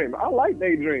Daydreamer. I like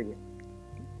Daydreamer.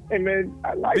 Hey man,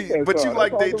 I like that. But song. you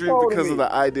like That's all Daydream the because to of me.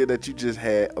 the idea that you just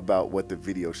had about what the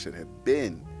video should have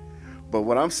been. But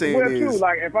what I'm saying Well, is, true.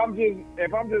 Like if I'm just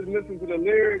listening to the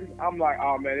lyrics, I'm like,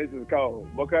 oh man, this is cold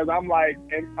because I'm like,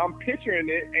 and I'm picturing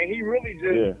it, and he really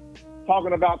just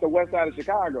talking about the West Side of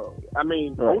Chicago. I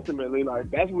mean, ultimately, like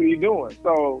that's what he's doing.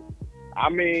 So, I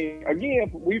mean,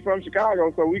 again, we from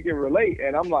Chicago, so we can relate.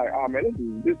 And I'm like, oh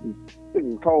man, this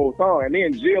is cold song. And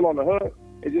then Jill on the hook,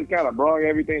 it just kind of brought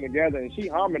everything together, and she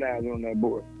harmonized on that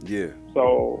board. yeah.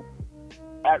 So,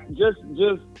 just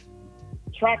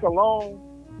track alone.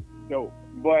 Dope.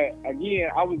 But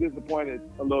again, I was disappointed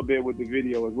a little bit with the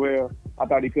video as well. I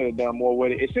thought he could have done more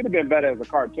with it. It should have been better as a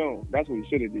cartoon. That's what he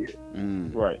should have did.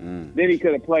 Then he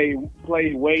could have played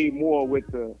way more with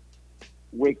the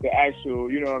actual,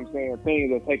 you know what I'm saying,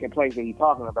 things that's taking place that he's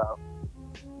talking about.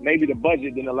 Maybe the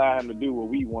budget didn't allow him to do what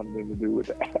we wanted him to do with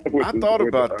that. I thought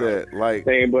about that. Like,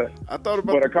 thing, but I thought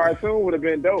about. But a cartoon would have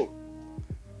been dope.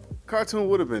 Cartoon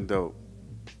would have been dope.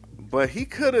 But he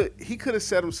could have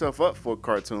set himself up for a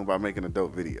cartoon by making a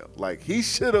dope video. Like he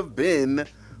should have been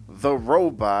the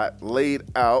robot laid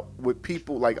out with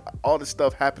people, like all the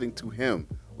stuff happening to him.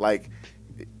 Like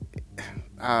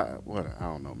I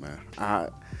don't know, man. I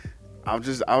was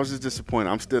just disappointed.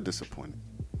 I'm still disappointed.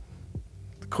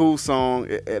 The cool song,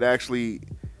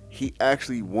 he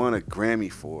actually won a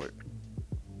Grammy for it.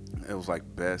 It was like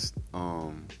best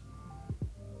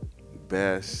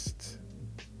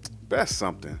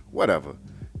something, whatever.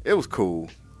 It was cool.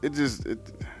 It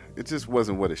just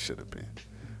wasn't what it should have been.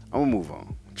 I'm gonna move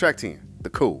on. Track 10, The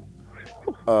Cool.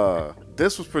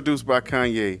 This was produced by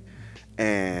Kanye,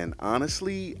 and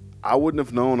honestly, I wouldn't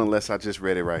have known unless I just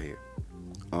read it right here.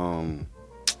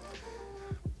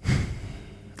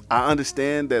 I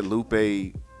understand that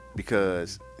Lupe,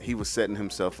 because he was setting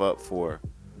himself up for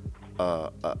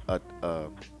a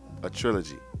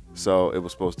trilogy. So it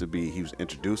was supposed to be, he was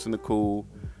introducing The Cool,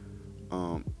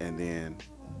 and then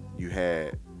you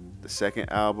had the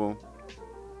second album,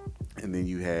 and then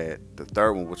you had the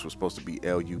third one, which was supposed to be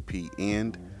LUP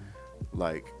End.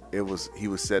 Like he was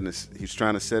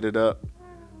trying to set it up,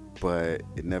 but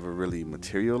it never really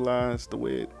materialized the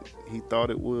way he thought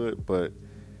it would. But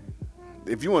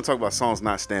if you want to talk about songs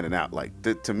not standing out, like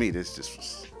to me,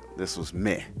 this was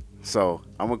meh. So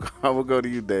I'm gonna go to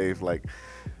you, Dave. Like,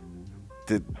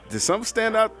 did something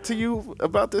stand out to you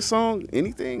about this song?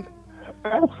 Anything?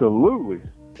 Absolutely.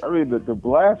 I mean, the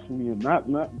blasphemy and not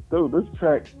dude, this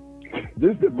track.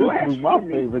 This was my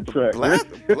favorite track.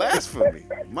 Blasphemy.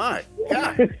 My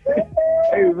God.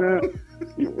 Hey man,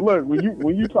 look,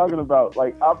 when you talking about,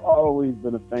 like, I've always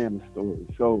been a fan of stories.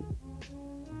 So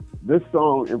this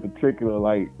song in particular,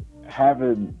 like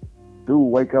having dude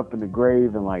wake up in the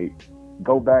grave and like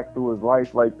go back through his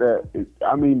life like that.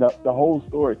 I mean, the whole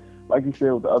story, like you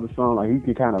said with the other song, like he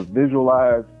could kind of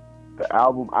visualize the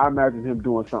album. I imagine him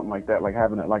doing something like that, like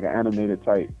having it like an animated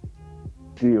type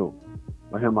deal.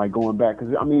 Like him like going back,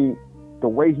 because I mean the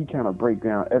way he kind of break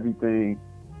down everything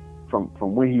from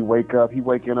when he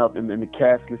waking up and the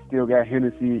casket still got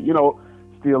Hennessy, you know,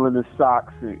 still in his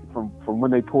socks, and from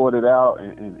when they poured it out,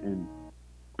 and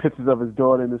pictures of his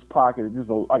daughter in his pocket. It's just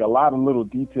like a lot of little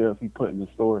details he put in the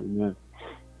story, man.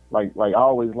 Like I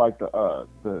always liked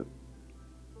the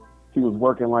he was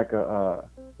working like a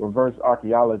reverse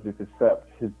archaeologist, except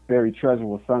his buried treasure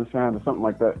was sunshine or something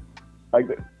like that. Like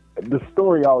the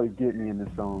story always get me in this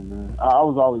song, man. I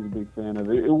was always a big fan of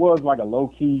it. It was like a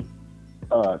low-key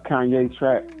Kanye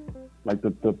track. Like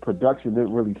the production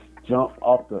didn't really jump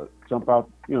out the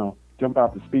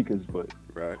speakers, but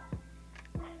right.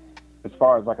 As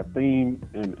far as like a theme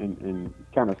and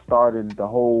kind of starting the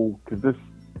whole, because this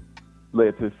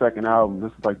led to the second album.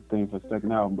 This is like the theme for the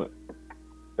second album, but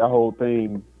that whole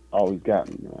thing always got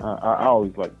me, man. I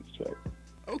always liked this track.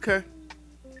 Okay.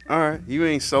 All right, you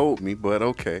ain't sold me, but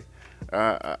okay.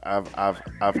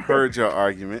 I've heard your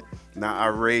argument. Now I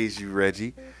raise you,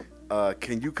 Reggie.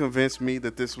 Can you convince me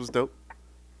that this was dope?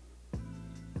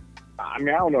 I mean,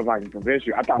 I don't know if I can convince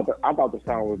you. I thought the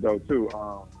song was dope too.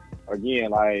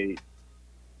 again, like,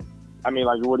 I mean,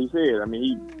 like what he said. I mean,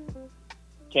 he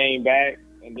came back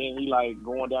and then he like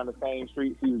going down the same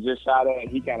streets he was just shot at.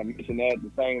 He kind of mentioned that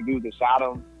the same dude that shot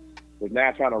him was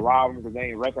now trying to rob him because they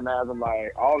ain't recognize him.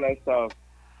 Like all that stuff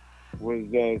was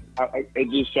just, it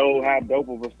just showed how dope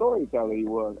of a storyteller he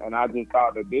was. And I just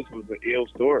thought that this was an ill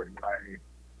story. Like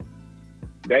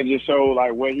that just showed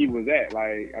like where he was at.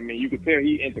 Like, I mean, you could tell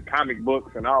he into comic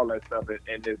books and all that stuff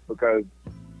in this because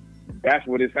that's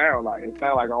what it sounds like. It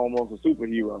sounds like almost a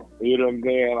superhero. You know what I'm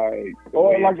saying? Like,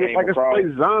 or like a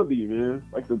straight zombie, man.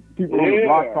 Like the people on the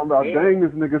block talking about, dang,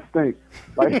 this nigga stink.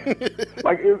 Like,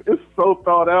 like it's so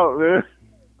thought out, man.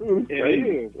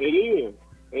 It is.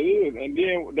 And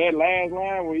then that last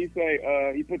line where he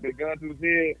say, he put the gun to his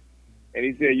head, and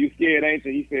he said, "You scared, ain't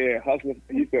you?" He said, "Hustler."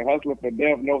 He said, "Hustler for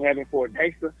death, no heaven for a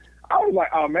gangster." I was like,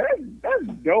 "Oh man, that's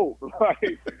dope."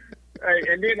 Like.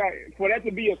 And then for that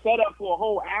to be a setup for a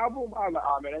whole album, I was like,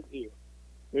 oh man, that's it.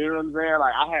 You know what I'm saying?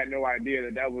 Like I had no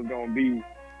idea that was gonna be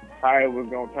how it was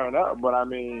gonna turn up. But I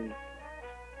mean,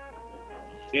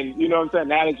 and you know what I'm saying?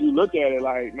 Now that you look at it,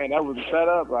 like man, that was a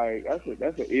setup. Like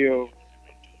that's an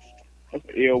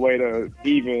ill way to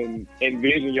even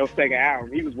envision your second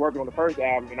album. He was working on the first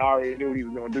album and already knew what he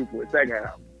was gonna do for his second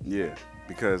album. Yeah,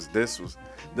 because this was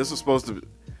supposed to.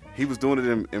 He was doing it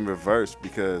in reverse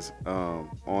because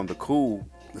on the Cool,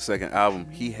 the second album,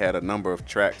 he had a number of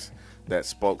tracks that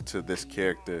spoke to this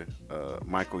character,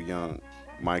 Michael Young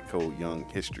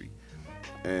history,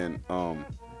 and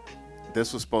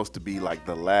this was supposed to be like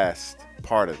the last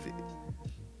part of it.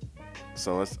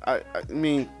 So it's I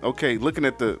mean, okay, looking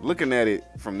at it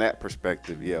from that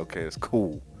perspective, yeah, okay, it's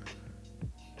cool,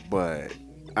 but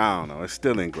I don't know, it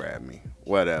still didn't grab me.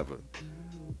 Whatever.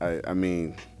 I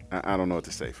mean. I don't know what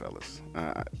to say, fellas.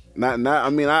 I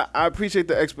appreciate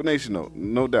the explanation, though,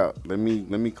 no doubt. Let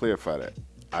me clarify that.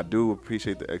 I do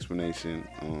appreciate the explanation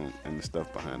and the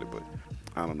stuff behind it, but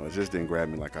I don't know. It just didn't grab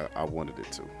me like I wanted it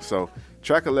to. So,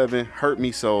 track 11, "Hurt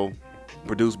Me So,"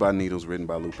 produced by Needles, written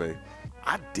by Lupe.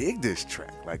 I dig this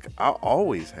track, like I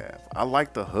always have. I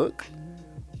like the hook.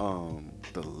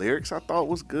 The lyrics I thought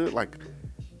was good. Like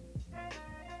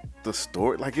the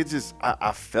story, like it just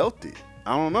I felt it.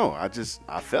 I don't know. I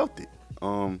felt it.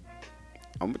 I'm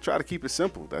gonna try to keep it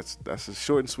simple. That's a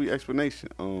short and sweet explanation.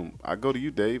 I go to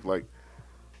you, Dave. Like,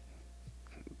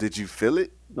 did you feel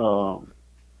it?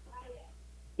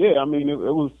 Yeah, I mean it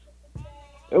was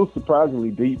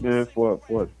surprisingly deep, man, for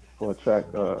a track.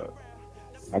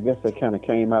 I guess that kind of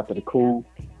came after the Cool.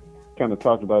 Kind of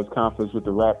talked about his conflicts with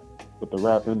the rap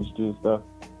industry and stuff.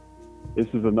 This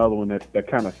is another one that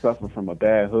kind of suffered from a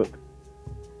bad hook.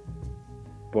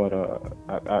 But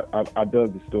I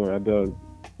dug the story. I dug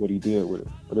what he did with it.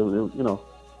 But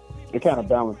it kind of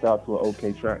balanced out to an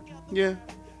okay track. Yeah.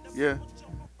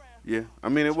 I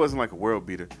mean, it wasn't like a world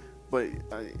beater, but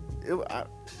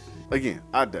again,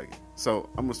 I dug it. So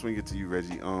I'm gonna swing it to you,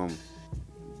 Reggie.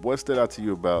 What stood out to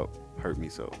you about "Hurt Me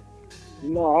So"?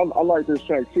 No, I like this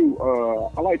track too.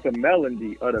 I like the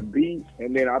melody of the beat,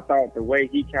 and then I thought the way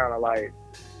he kind of like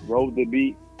wrote the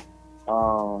beat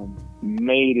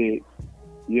made it.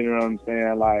 You know what I'm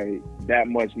saying? Like that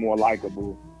much more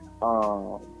likable. You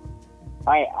know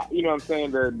what I'm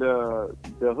saying? The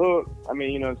hook. I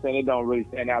mean, you know what I'm saying? It don't really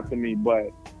stand out to me,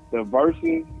 but the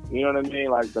verses. You know what I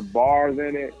mean? Like the bars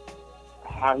in it.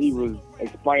 How he was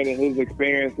explaining his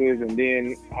experiences, and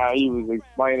then how he was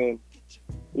explaining,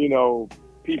 you know,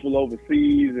 people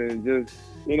overseas, and just,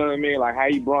 you know what I mean? Like how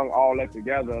he brung all that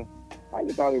together. I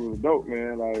just thought it was dope,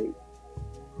 man. Like,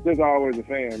 just always a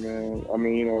fan, man. I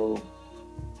mean, you know.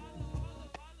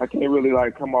 I can't really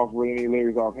like come off with any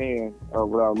lyrics offhand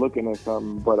without looking at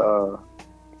something, but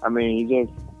I mean,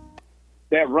 just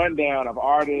that rundown of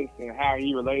artists and how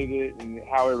he related it and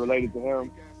how it related to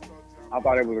him, I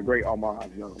thought it was a great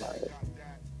homage. You know, like.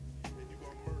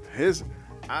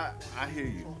 I hear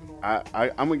you.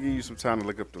 I'm gonna give you some time to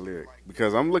look up the lyric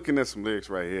because I'm looking at some lyrics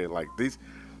right here. Like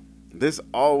this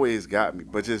always got me,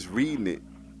 but just reading it,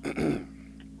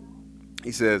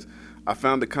 he says, "I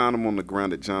found a condom on the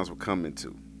ground that Johns were coming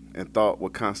to, and thought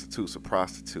what constitutes a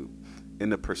prostitute. In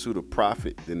the pursuit of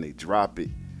profit, then they drop it.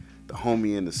 The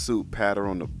homie in the suit pat her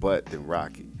on the butt, then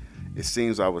rock it. It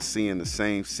seems I was seeing the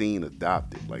same scene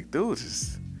adopted." Like, dude,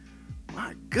 just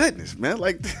my goodness, man.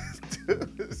 Like,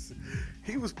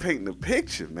 he was painting a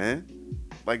picture, man.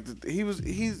 Like,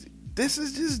 this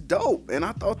is just dope. And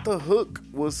I thought the hook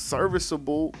was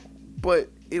serviceable, but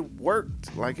it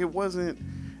worked. Like, it wasn't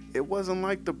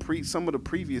like some of the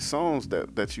previous songs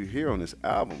that you hear on this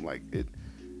album. Like,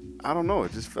 I don't know,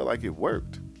 it just felt like it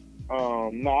worked.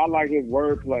 No, I like his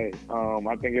wordplay.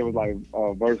 I think it was like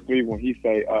verse 3 when he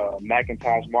say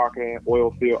Macintosh marketing,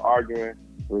 oil field arguing,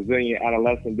 Brazilian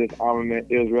adolescent disarmament,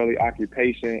 Israeli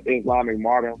occupation, Islamic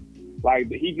martyr.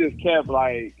 Like he just kept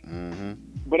like,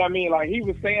 but I mean like he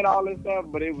was saying all this stuff,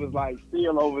 but it was like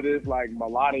still over this like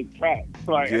melodic track.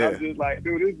 Like and I'm just like,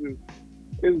 dude,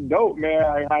 it's dope, man.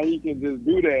 Like, how he can just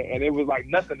do that, and it was like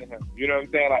nothing to him. You know what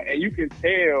I'm saying? Like, and you can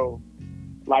tell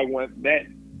like when that.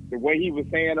 The way he was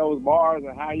saying those bars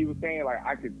and how he was saying, like,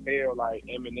 I could tell, like,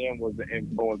 Eminem was the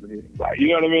influence of him. Like, you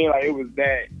know what I mean? Like, it was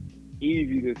that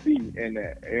easy to see in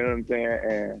that. You know what I'm saying?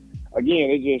 And, again,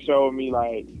 it just showed me,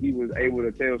 like, he was able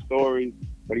to tell stories,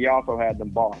 but he also had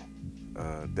them bars.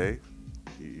 Dave,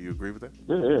 you agree with that?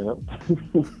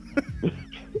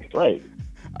 Yeah. Right.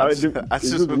 Is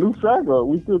this a new track, or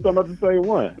we still talking about the same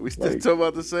one? We still talking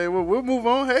about the same one. We'll move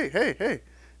on. Hey.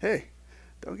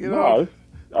 Don't get off.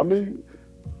 I mean...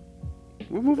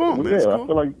 We'll move on, man. Yeah, cool. I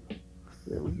feel like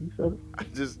you said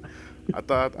it. I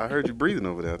thought I heard you breathing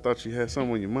over there. I thought you had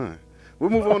something on your mind.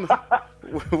 We'll move on.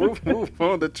 We'll move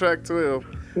on to track 12,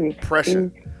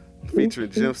 Pressure, featuring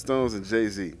Gemstones and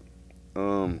Jay-Z.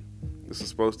 This was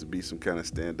supposed to be some kind of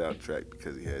standout track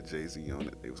because he had Jay-Z on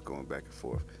it. They was going back and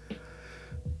forth.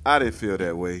 I didn't feel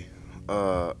that way.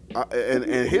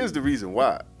 And here's the reason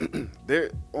why. They're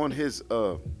on his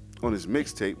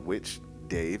mixtape, which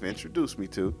Dave introduced me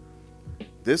to.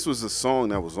 This was a song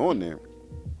that was on there,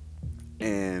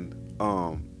 and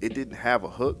it didn't have a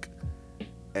hook,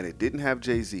 and it didn't have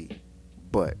Jay-Z,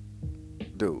 but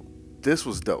dude, this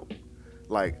was dope.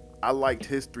 Like, I liked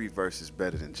his 3 verses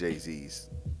better than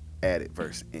Jay-Z's added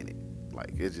verse in it.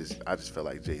 Like, I just felt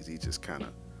like Jay-Z just kind of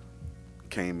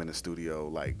came in the studio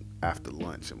like after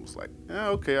lunch and was like,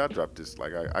 okay, I'll drop this.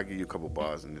 Like, I give you a couple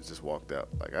bars, and it just walked out.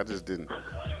 Like, I just didn't.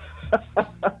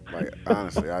 Like,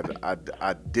 honestly, I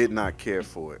did not care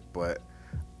for it, but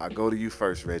I go to you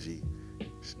first, Reggie.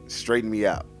 Straighten me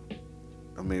out.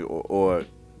 I mean, or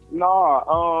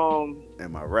no,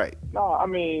 am I right? No, I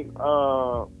mean,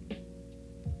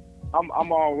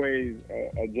 I'm always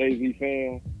a Jay-Z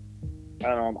fan.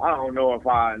 I don't know if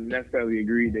I necessarily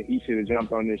agreed that he should have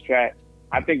jumped on this track.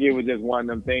 I think it was just one of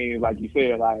them things, like you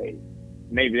said, like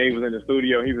maybe they was in the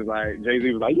studio. He was like, Jay-Z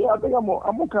was like, yeah, I think I'm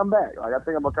gonna come back. Like, I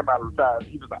think I'm gonna come out of the time.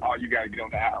 He was like, oh, you gotta get on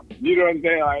the album. You know what I'm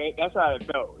saying? Like, that's how it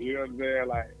felt. You know what I'm saying?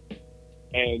 Like,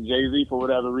 and Jay-Z, for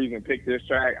whatever reason, picked this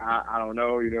track. I don't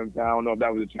know. You know what I'm saying? I don't know if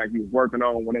that was the track he was working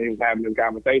on when they was having this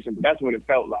conversation, but that's what it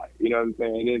felt like. You know what I'm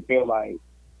saying? It didn't feel like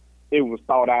it was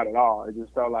thought out at all. It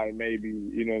just felt like maybe,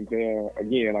 you know what I'm saying,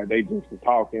 again, like they just were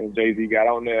talking, Jay-Z got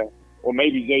on there. Or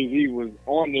maybe Jay-Z was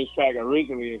on this track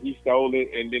originally and he stole it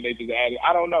and then they just added.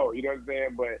 I don't know, you know what I'm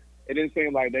saying? But it didn't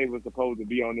seem like they were supposed to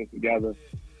be on this together.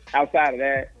 Outside of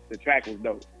that, the track was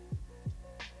dope.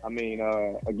 I mean,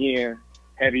 again,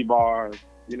 heavy bars,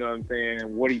 you know what I'm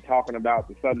saying? What he talking about,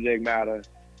 the subject matter,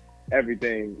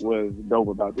 everything was dope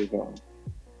about this song.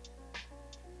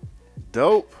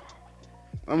 Dope?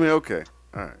 I mean, okay.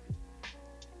 All right.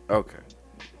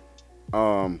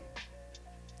 Okay.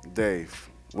 Dave,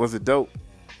 was it dope?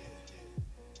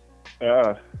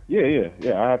 Yeah. I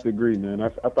have to agree, man. I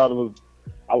thought it was.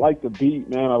 I like the beat,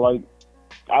 man.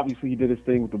 Obviously he did his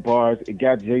thing with the bars. It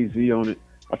got Jay-Z on it.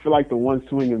 I feel like the one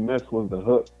swing and miss was the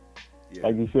hook. Yeah.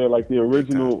 Like you said, like the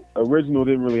original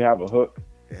didn't really have a hook.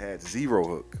 It had zero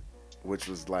hook, which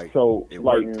was like so it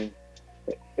like. Worked.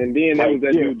 And then there was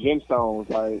that new Gemstones.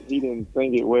 Like, he didn't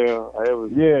sing it well. It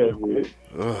was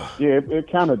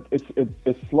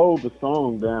it slowed the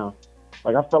song down.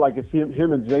 Like, I felt like if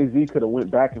him and Jay-Z could have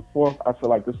went back and forth, I feel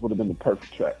like this would have been the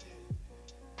perfect track.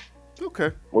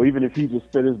 Okay. Or even if he just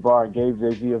spit his bar and gave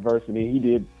Jay-Z a verse and then he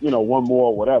did, one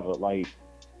more or whatever. Like,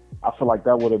 I feel like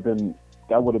that would have been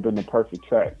the perfect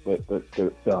track. But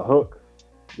the hook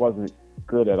wasn't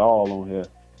good at all on here.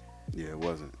 Yeah, it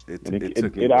wasn't. It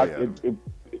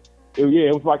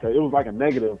was like a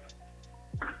negative.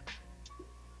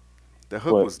 The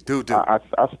hook was dude. I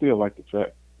still like the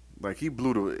track. Like, he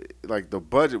blew the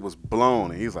budget was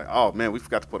blown, and he's like, "Oh man, we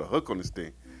forgot to put a hook on this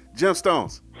thing."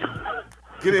 Gemstones,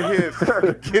 get in here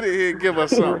and give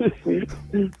us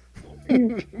something.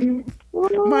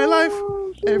 My life,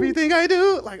 everything I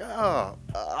do, like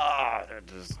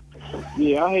just.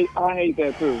 Yeah, I hate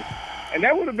that too. And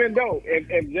that would have been dope if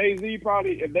Jay-Z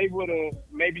if they would have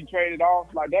maybe traded off,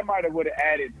 like that might have would have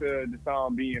added to the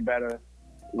song being better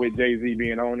with Jay-Z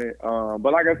being on it.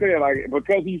 But like I said, like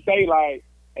because he say like,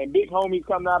 and Big Homie's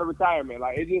coming out of retirement,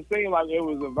 like it just seemed like it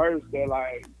was a verse that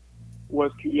like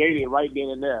was created right then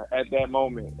and there at that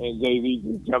moment, and Jay-Z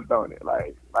just jumped on it.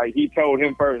 Like he told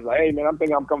him first, like, hey man, I'm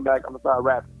thinking I'm coming back, I'm gonna start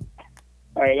rapping.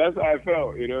 Like that's how I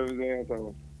felt, you know what I'm saying?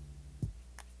 So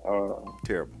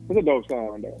Terrible. It's a dope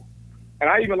song though. And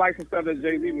I even like some stuff that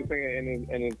Jay-Z was singing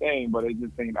in his thing, but it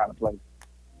just seemed out of place.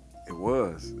 It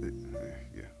was.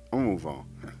 Yeah. I'm gonna move on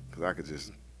because I could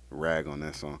just rag on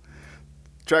that song.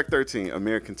 Track 13,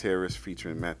 American Terrorist,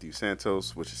 featuring Matthew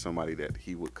Santos, which is somebody that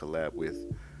he would collab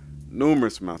with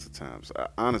numerous amounts of times.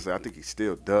 Honestly, I think he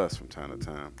still does from time to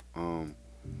time.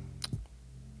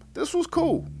 This was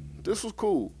cool. This was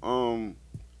cool.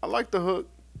 I like the hook.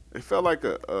 It felt like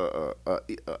a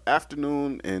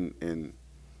afternoon in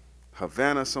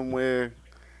Havana somewhere,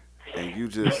 and you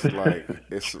just like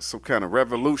it's some kind of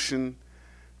revolution,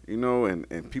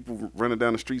 and people running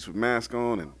down the streets with masks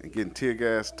on and getting tear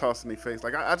gas tossed in their face.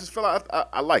 Like I just felt like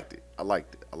I liked it. I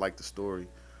liked it. I liked the story.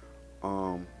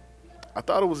 I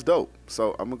thought it was dope.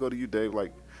 So I'm gonna go to you, Dave.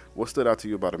 Like, what stood out to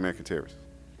you about American Terrorist?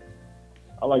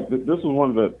 I like this was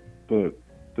one of the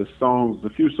songs, the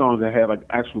few songs that had like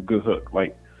actual good hook.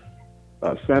 Like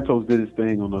Santos did his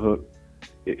thing on the hook.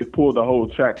 It pulled the whole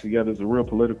track together. It's a real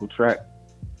political track.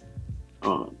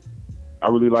 I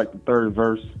really liked the third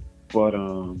verse, but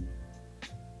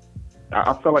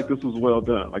I felt like this was well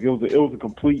done. Like it was a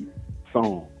complete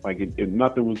song. Like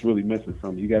nothing was really missing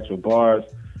from it. You got your bars.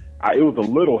 It was a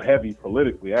little heavy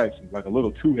politically, actually, like a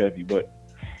little too heavy, but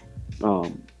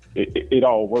it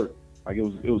all worked. Like it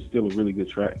was still a really good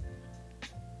track.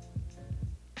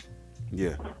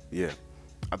 Yeah.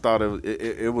 I thought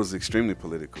it was extremely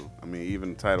political. I mean, even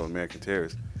the title American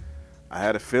Terrorist, I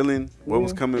had a feeling what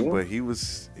was coming, but he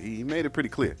made it pretty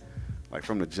clear, like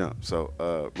from the jump.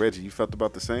 So, Reggie, you felt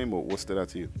about the same, or what stood out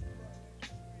to you?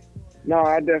 No,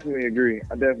 I definitely agree.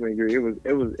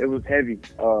 It was heavy,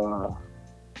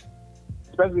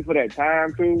 especially for that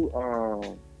time too.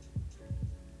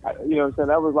 You know what I'm saying?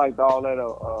 That was like all that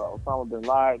Osama bin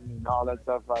Laden and all that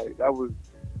stuff. Like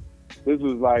this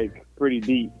was like pretty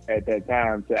deep at that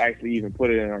time to actually even put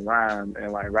it in a rhyme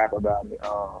and like rap about it.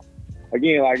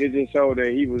 Again, like it just showed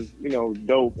that he was,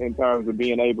 dope in terms of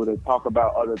being able to talk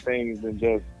about other things than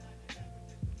just,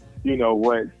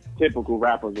 what typical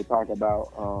rappers would talk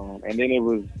about. And then it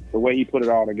was the way he put it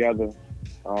all together.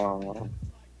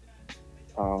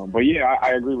 But yeah,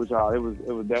 I agree with y'all. It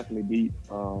was definitely deep,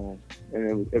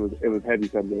 and it was heavy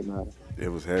subject matter. It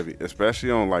was heavy,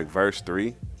 especially on like verse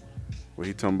 3. Where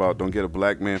he talking about don't get a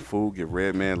black man food, get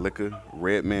red man liquor,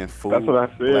 red man food. That's what I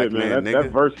said, man.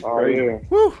 That verse is crazy. Yeah.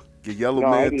 Woo! Get yellow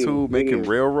man tool, make him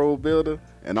railroad builder,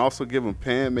 and also give him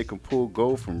pan, make him pull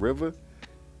gold from river.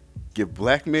 Give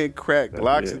black men crack,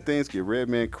 Glocks and things, get red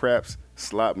man craps,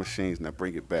 slot machines. Now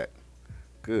bring it back.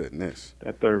 Goodness.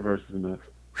 That third verse is nuts.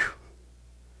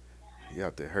 You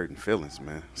out there hurting feelings,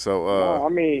 man. So no, I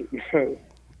mean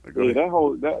that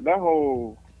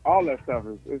whole all that stuff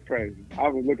is crazy. I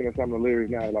was looking at some of the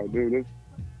lyrics now, like, dude,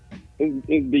 it's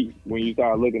deep when you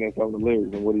start looking at some of the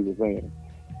lyrics and what he was saying.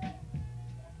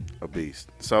 A beast.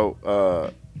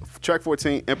 So, track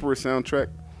 14, Emperor soundtrack.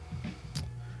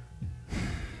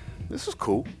 This was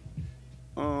cool.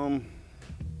 I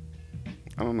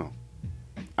don't know.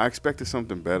 I expected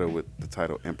something better with the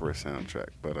title Emperor soundtrack,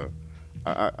 but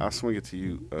I swing it to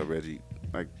you, Reggie.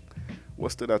 Like,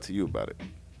 what stood out to you about it?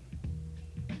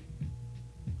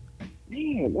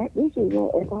 Man, this is.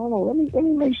 Hold on. Let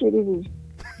me make sure this is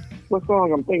what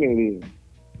song I'm thinking it is.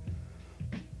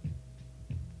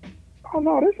 Oh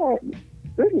no, this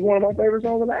is one of my favorite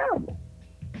songs on the album.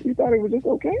 You thought it was just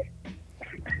okay?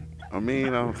 I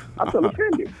mean, I feel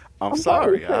offended. I'm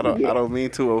sorry. I don't mean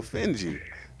to offend you.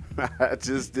 I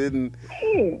just didn't.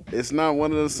 Yeah. It's not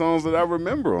one of the songs that I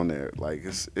remember on there. Like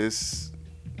the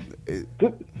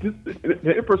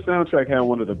Emperor soundtrack had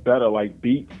one of the better like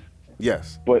beats.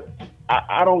 Yes, but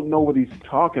I don't know what he's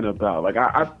talking about. Like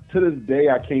I to this day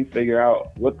I can't figure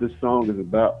out what this song is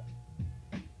about.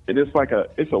 And it's like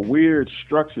it's a weird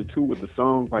structure too with the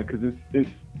songs, like because it's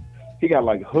he got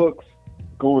like hooks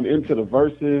going into the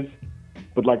verses,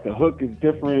 but like the hook is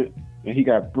different, and he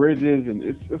got bridges, and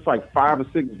it's like 5 or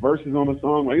 6 verses on the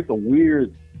song. Like it's a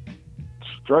weird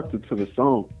structure to the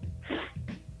song,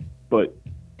 but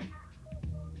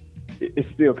it's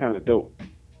still kind of dope.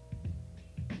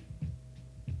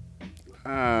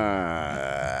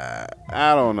 I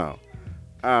don't know.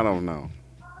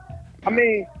 I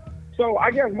mean, so I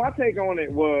guess my take on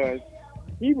it was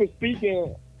he was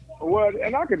speaking,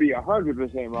 and I could be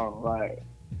 100% wrong, right?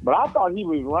 But I thought he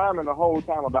was rhyming the whole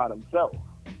time about himself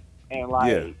and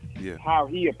like how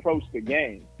he approached the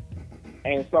game.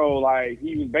 And so like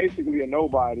he was basically a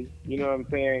nobody, you know what I'm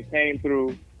saying? Came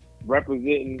through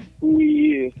representing who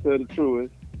he is to the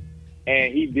truest.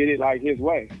 And he did it like his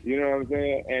way, you know what I'm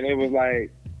saying? And it was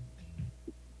like,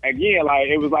 again, like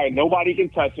it was like nobody can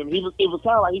touch him. It was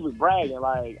kind of like he was bragging,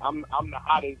 like I'm the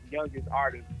hottest, youngest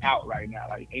artist out right now.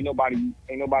 Like ain't nobody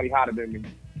hotter than me.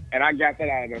 And I got that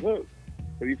out of the hook.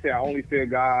 So he said, I only fear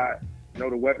God, know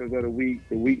the weapons of the weak,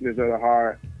 the weakness of the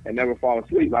heart, and never fall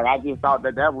asleep. Like I just thought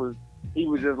that was he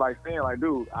was just like saying, like,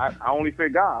 dude, I only fear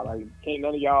God. Like can't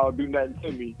none of y'all do nothing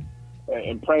to me,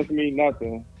 impress me,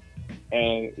 nothing.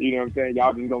 And you know what I'm saying?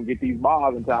 Y'all just gonna get these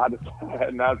bars until I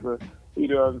decide not to, you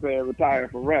know what I'm saying, retire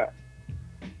from rap.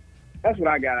 That's what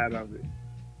I got out of it.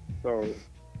 So,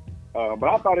 but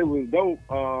I thought it was dope.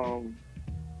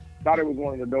 Thought it was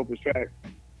one of the dopest tracks.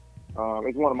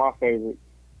 It's one of my favorites.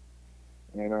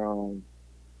 And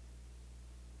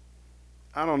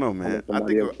I don't know, man. I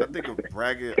think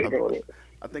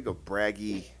of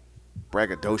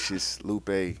braggadocious Lupe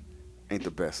ain't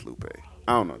the best Lupe.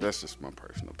 I don't know. That's just my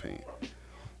personal opinion.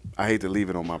 I hate to leave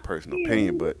it on my personal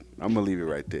opinion, but I'm gonna leave it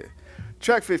right there.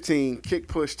 Track 15, Kick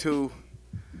Push 2.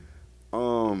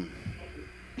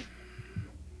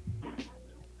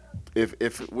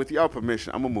 If with y'all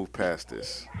permission, I'm gonna move past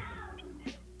this.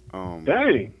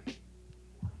 Dang.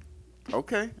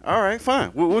 Okay. All right.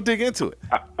 Fine. We'll dig into it.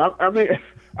 I mean,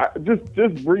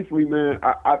 just briefly, man.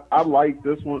 I like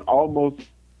this one almost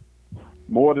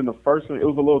more than the first one. It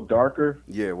was a little darker.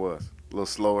 Yeah, it was a little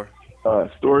slower.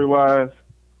 Story wise,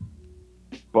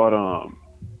 but I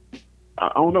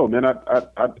don't know, man.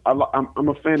 I'm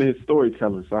a fan of his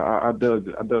storytelling, so I dug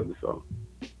the song.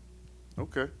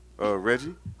 Okay.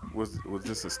 Reggie, was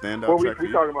this a standout well, track for we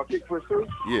you? talking about Kick Push 2?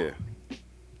 Yeah.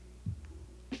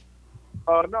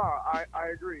 No, I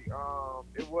agree.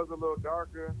 It was a little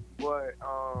darker, but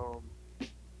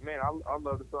man, I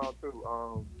love the song too.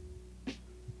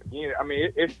 Yeah, I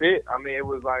mean it fit. I mean it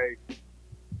was like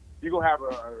you gonna have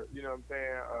a, you know what I'm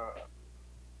saying,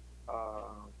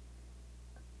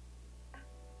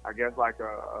 I guess like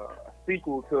a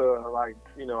sequel to like,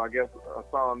 you know, I guess a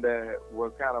song that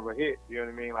was kind of a hit. You know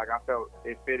what I mean? Like I felt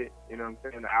it fitted. You know what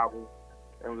I'm saying? The album.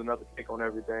 It was another take on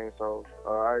everything. So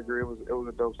I agree. It was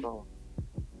a dope song.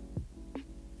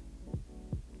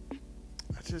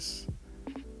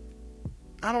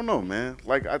 I don't know, man.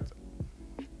 Like I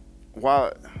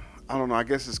don't know. I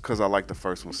guess it's because I like the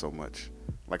first one so much.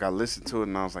 Like I listened to it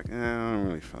and I was like, I don't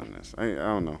really feel this. I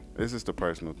don't know. It's just a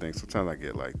personal thing. Sometimes I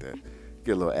get like that,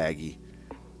 get a little aggy.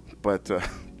 But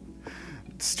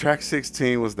track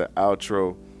 16 was the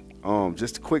outro.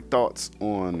 Just quick thoughts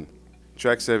on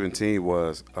track 17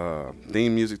 was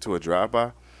theme music to a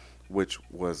drive-by, which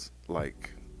was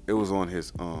like it was on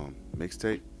his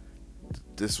mixtape.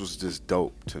 This was just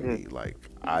dope to me. Like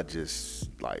I just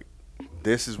like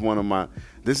this is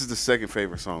the second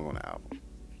favorite song on the album,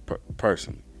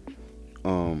 personally.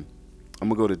 I'm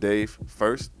gonna go to Dave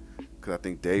first because I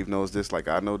think Dave knows this like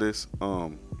I know this.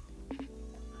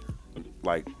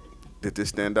 Like, did this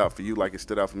stand out for you like it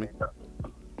stood out for me?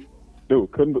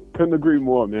 Dude, couldn't agree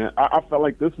more, man. I felt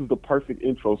like this was the perfect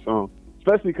intro song,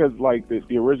 especially because like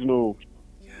the original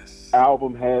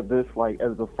album had this like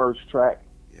as the first track.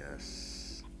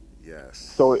 Yes.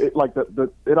 So it like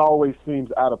it always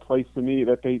seems out of place to me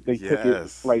that they took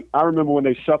it. Like I remember when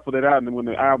they shuffled it out, and then when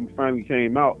the album finally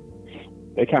came out,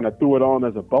 they kind of threw it on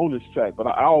as a bonus track. But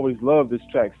I always loved this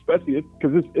track, especially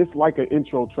because it's like an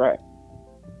intro track.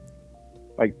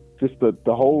 Like just the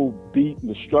whole beat and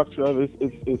the structure of it,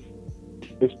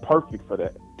 it's perfect for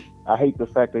that. I hate the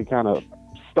fact they kind of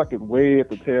stuck it way at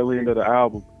the tail end of the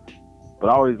album. But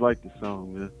I always liked the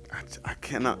song, man. I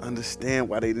cannot understand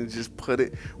why they didn't just put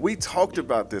it. We talked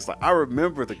about this. Like I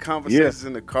remember the conversations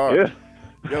in the car. Yeah.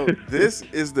 Yo, this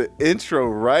is the intro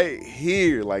right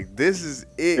here. Like this is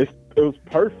it. It was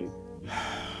perfect.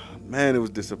 Man, it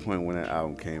was disappointing when that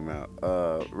album came out.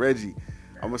 Reggie,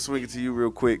 I'm gonna swing it to you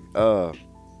real quick.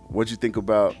 What'd you think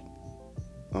about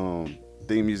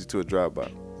theme music to a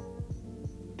drive-by?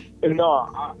 No,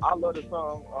 I love the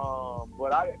song,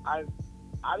 but I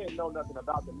didn't know nothing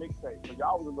about the mixtape, so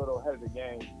y'all was a little ahead of the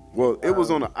game. Well, it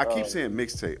was on I keep saying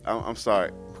mixtape. I'm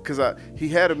sorry because he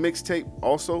had a mixtape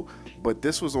also, but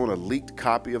this was on a leaked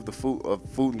copy of Food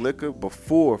and Liquor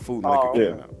before Food and Liquor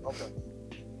came out.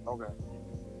 Okay.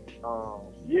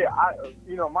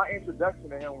 Yeah, my introduction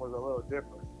to him was a little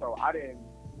different, so I didn't.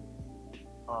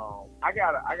 I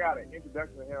got an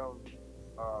introduction to him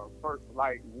first,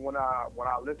 like when I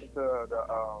listened to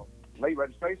the late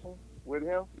registration with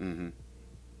him. Mm-hmm.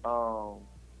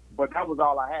 But that was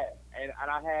all I had, and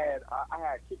I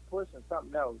had Kick Push and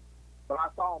something else, but I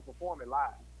saw him perform it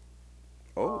live,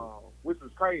 which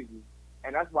was crazy,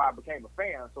 and that's why I became a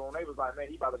fan. So when they was like, "Man,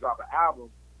 he about to drop an album,"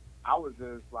 I was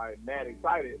just like mad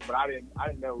excited, but I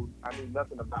didn't know, I knew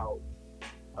nothing about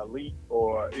Elite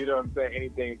or, you know what I'm saying,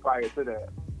 anything prior to that.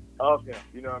 of him.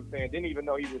 You know what I'm saying? Didn't even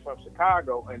know he was from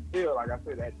Chicago until, like I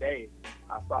said, that day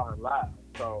I saw him live.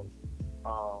 So,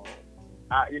 um,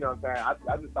 you know what I'm saying?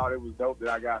 I just thought it was dope that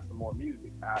I got some more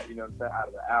music, you know what I'm saying, out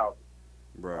of the album.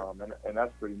 Right. And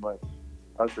that's pretty much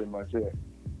it.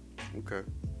 Okay.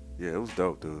 Yeah, it was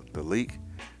dope, dude. The leak,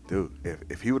 dude.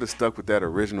 If he would have stuck with that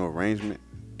original arrangement,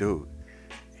 dude,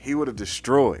 he would have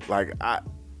destroyed. Like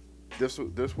this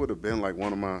would have been like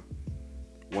one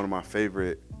of my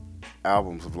favorite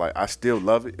albums of, like, I still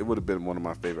love it. It would have been one of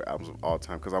my favorite albums of all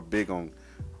time because I'm big on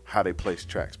how they place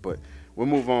tracks. But we'll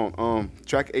move on.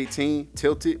 Track 18,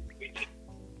 Tilted.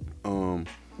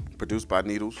 Produced by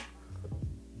Needles.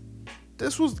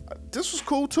 This was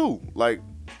cool too. Like,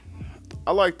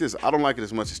 I like this. I don't like it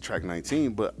as much as track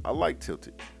 19, but I like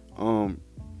Tilted.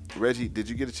 Reggie, did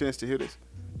you get a chance to hear this?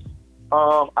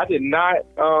 I did not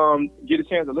get a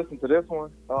chance to listen to this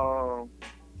one.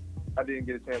 I didn't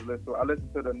get a chance to listen to it. I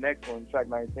listened to the next one, track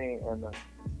 19 and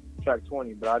track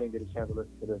 20, but I didn't get a chance to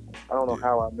listen to this one. I don't know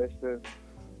how I missed this.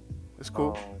 It's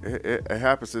cool. It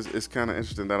happens. It's kind of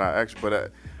interesting that I actually,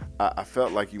 but I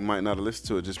felt like you might not have listened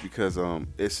to it just because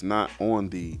it's not on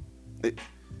the.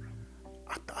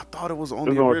 I thought it was on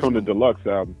the original. It's from the deluxe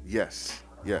album. Yes,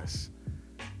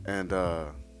 and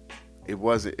it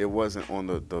wasn't on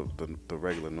the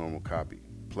regular normal copy.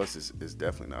 Plus, it's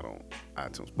definitely not on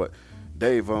iTunes. But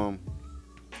Dave,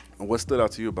 what stood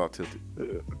out to you about Tilted?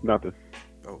 Nothing.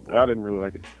 Oh, boy. I didn't really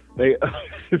like it.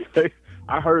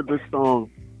 I heard this song.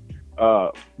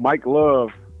 Mike Love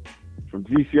from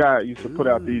GCI used to put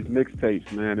out these mixtapes,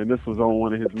 man, and this was on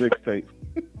one of his mixtapes.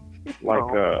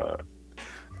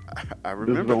 I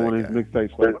remember this was on one of his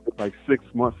mixtapes like 6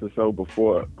 months or so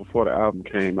before the album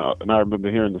came out, and I remember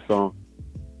hearing the song.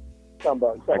 Talking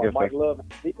about Mike Love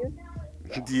and Deacon?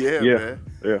 Yeah, man.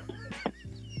 Yeah.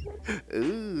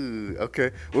 Ooh,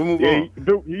 okay. We'll move on.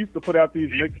 He used to put out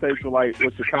these mixtapes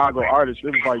with Chicago artists.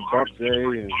 It was like Bump J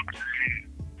and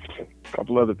a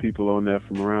couple other people on there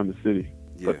from around the city.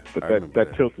 Yeah, but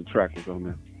that Tilted track was on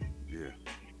there.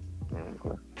 Yeah.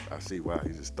 Okay. I see why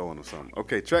he's just throwing them something.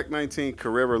 Okay, track 19,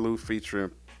 Carrera Lou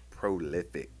featuring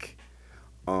Prolific.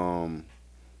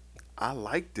 I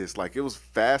like this. Like, it was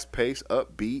fast paced,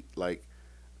 upbeat. Like,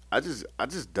 I just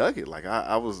dug it. Like,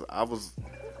 I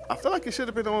feel like it should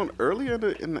have been on earlier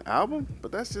in the album,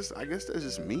 but I guess that's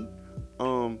just me.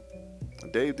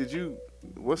 Dave,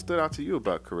 what stood out to you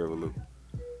about Carrera Lou?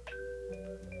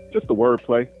 Just the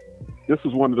wordplay. This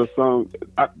was one of the songs.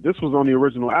 This was on the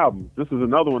original album. This is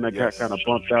another one that got kind of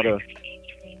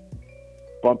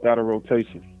bumped out of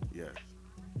rotation. Yes.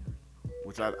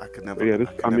 Which I could never. Yeah,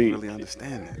 really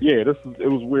understand that. Yeah, it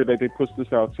was weird that they pushed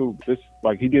this out too. This,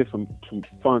 like, he did some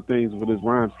fun things with his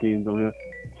rhyme schemes on here.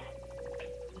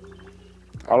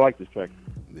 I like this track.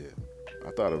 Yeah,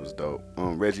 I thought it was dope.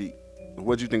 Reggie,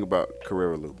 what'd you think about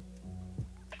Carrera Lou?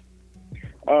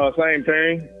 Same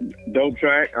thing. Dope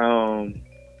track.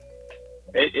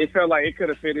 It felt like it could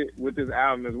have fitted with this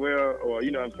album as well, or,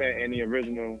 you know what I'm saying, in the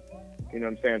original, you know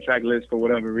what I'm saying, track list. For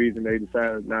whatever reason, they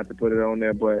decided not to put it on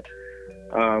there, but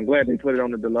I'm glad they put it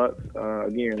on the deluxe.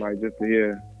 Again, like, just to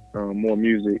hear more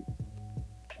music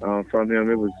from him.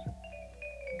 It was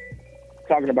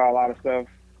talking about a lot of stuff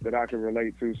that I could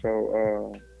relate to,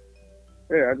 so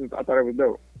yeah, I thought it was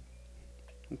dope.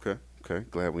 Okay,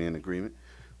 glad we're in agreement.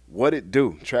 What It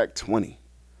Do, track 20.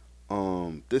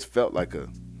 This felt like a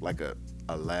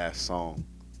last song,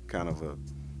 kind of a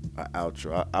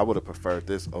outro. I would have preferred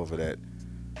this over that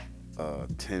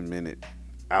 10-minute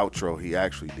outro he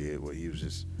actually did, where he was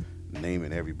just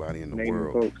naming everybody in the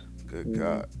world. Folks. Good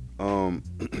God.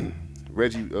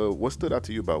 Reggie, what stood out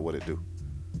to you about What It Do?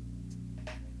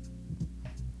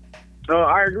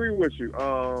 I agree with you.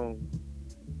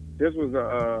 This was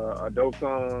a dope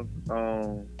song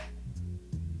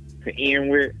to end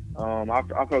with.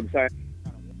 I felt the same.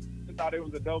 I thought it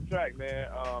was a dope track, man.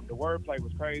 The wordplay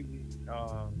was crazy.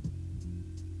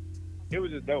 It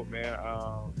was just dope, man.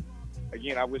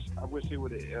 Again, I wish it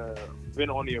would have been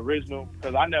on the original,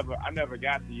 because I never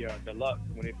got the deluxe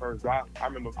when it first dropped. I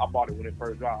remember I bought it when it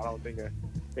first dropped. I don't think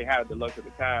they had a deluxe at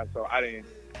the time, so I didn't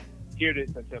hear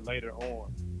this until later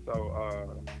on.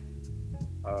 So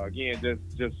again,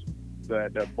 just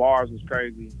the bars was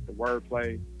crazy, the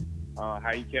wordplay,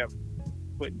 how he kept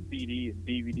putting CD and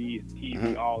DVD and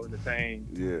TV all in the same.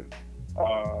 Yeah.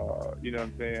 You know what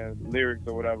I'm saying? Lyrics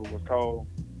or whatever was cold,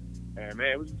 and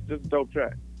man, it was just a dope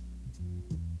track.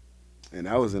 And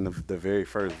that was in the very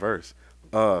first verse.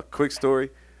 Quick story.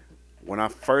 When I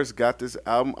first got this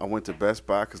album, I went to Best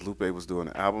Buy because Lupe was doing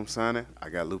an album signing. I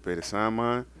got Lupe to sign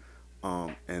mine.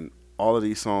 And all of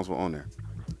these songs were on there.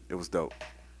 It was dope.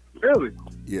 Really?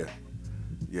 Yeah.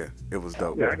 Yeah, it was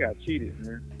dope. Yeah, I got cheated,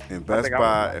 man. And I Best think I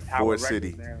Buy was at like Ford Tower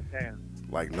City, Records downtown.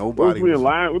 like We nobody was in was.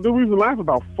 line. We was in line for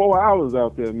about 4 hours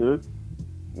out there, man.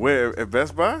 Where at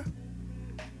Best Buy?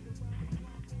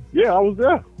 Yeah, I was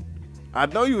there. I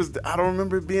know you was. I don't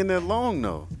remember it being that long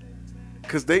though.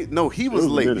 Cause he was was a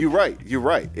late. minute. You're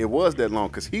right. It was that long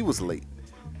because he was late.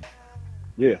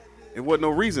 Yeah. It wasn't no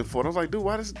reason for it. I was like, dude,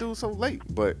 why this dude so late?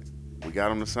 But we got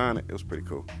him to sign it. It was pretty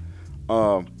cool.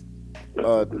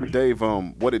 Dave,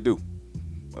 what it do?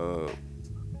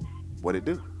 What it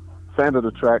do? Fan of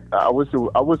the track. I wish it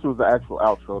was the actual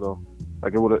outro though.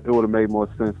 Like it would have made more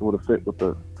sense. It would have fit with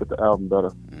the album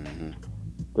better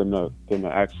than the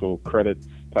actual credits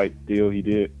type deal he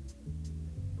did.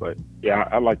 But yeah,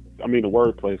 I mean the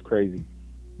wordplay is crazy.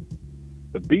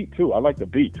 The beat too. I like the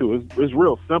beat too. It's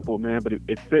real simple, man, but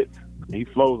it fits. And he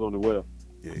flows on it well.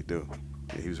 Yeah, he do.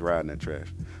 Yeah, he was riding that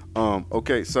trash.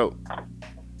 Okay, so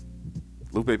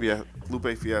Lupe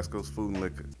Fiasco's Food and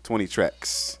Liquor, 20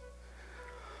 tracks.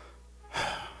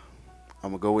 I'm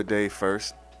gonna go with Dave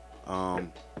first.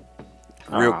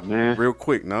 Real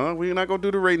quick. No, we're not gonna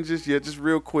do the ratings just yet. Just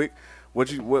real quick. What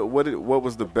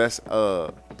was the best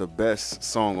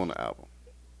song on the album?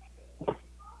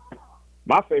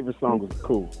 My favorite song was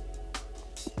Cool.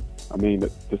 I mean, the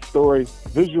story,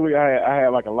 visually, I had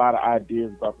like a lot of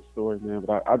ideas about the story, man,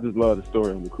 but I just love the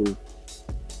story on the Cool.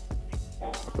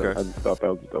 Okay. I just thought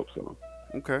that was a dope song.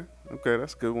 Okay,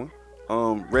 that's a good one.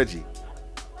 Reggie,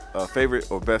 favorite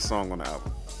or best song on the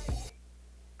album?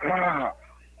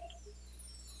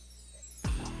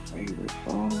 Favorite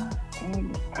song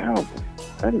on the album?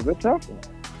 That is a tough one.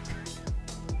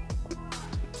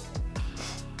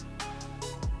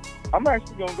 I'm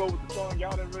actually gonna go with the song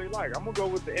y'all didn't really like. I'm gonna go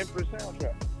with the Empress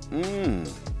soundtrack.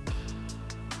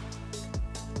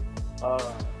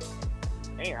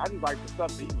 Man, I just like the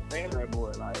stuff that he was saying to that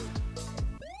boy. Like,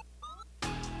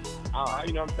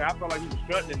 you know what I'm saying? I felt like he was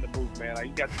strutting in the booth, man. Like,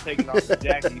 he got to taking off the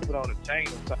jacket, he put on a chain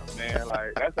or something, man.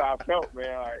 Like, that's how I felt,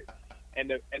 man. Like, and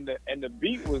the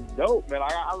beat was dope, man.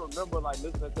 Like, I remember like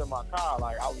listening to my car,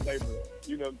 like I was able to,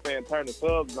 you know what I'm saying, turn the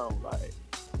subs on. Like,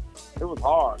 it was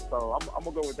hard, so I'm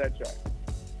gonna go with that track.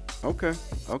 Okay.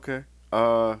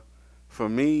 For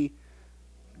me,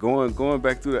 going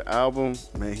back through the album,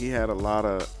 man, there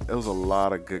was a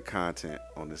lot of good content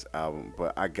on this album.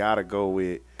 But I gotta go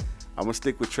with, I'm gonna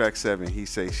stick with track 7, He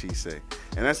Say, She Say.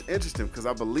 And that's interesting because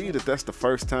I believe that's the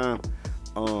first time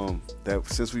that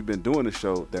since we've been doing the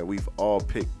show that we've all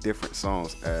picked different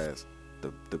songs as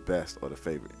the best or the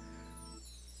favorite.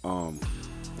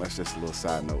 That's just a little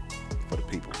side note for the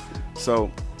people.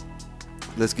 So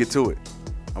let's get to it.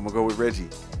 I'm gonna go with Reggie.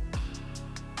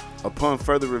 Upon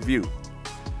further review,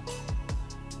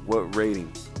 what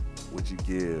rating would you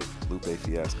give Lupe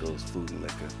Fiasco's Food and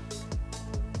Liquor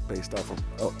based off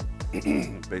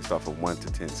of 1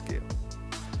 to 10 scale?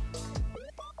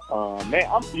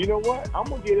 Man, you know what? I'm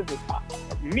gonna give this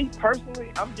me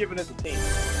personally, I'm giving this a 10.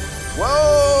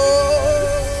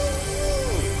 Whoa!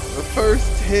 The first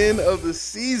 10 of the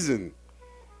season.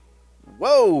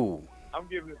 Whoa! I'm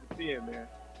giving this a 10, man.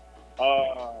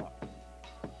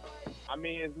 I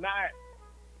mean, it's not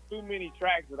too many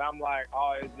tracks that I'm like,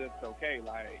 oh, it's just okay.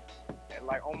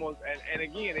 Like almost, and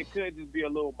again, it could just be a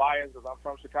little biased because I'm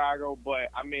from Chicago, but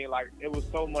I mean, like, it was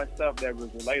so much stuff that was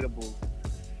relatable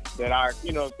that I,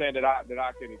 you know what I'm saying, that I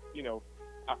could, you know,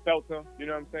 I felt them, you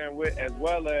know what I'm saying, with, as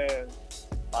well as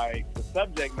like the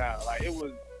subject matter. Like, it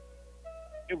was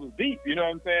deep, you know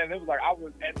what I'm saying? It was like, I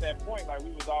was at that point, like,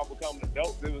 we was all becoming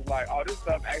adults. It was like, oh, this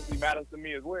stuff actually matters to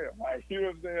me as well. Like, you know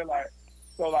what I'm saying? Like,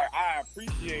 so like, I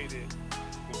appreciated,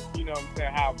 you know what I'm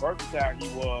saying, how versatile he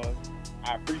was.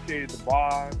 I appreciated the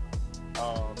bars.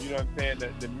 You know what I'm saying?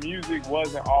 The music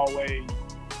wasn't always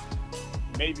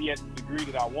maybe at the degree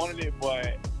that I wanted it,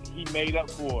 but he made up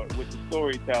for it with the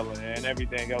storytelling and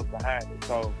everything else behind it.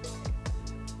 So,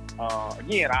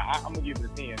 again, I'm going to give it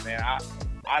a 10, man.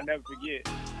 I never forget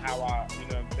how you know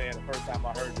what I'm saying, the first time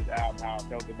I heard this album, how I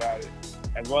felt about it,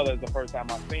 as well as the first time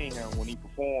I seen him when he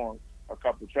performed a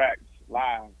couple tracks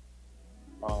live.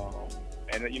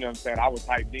 And, you know what I'm saying, I was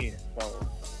hyped in. So,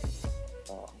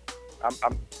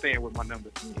 I'm staying with my number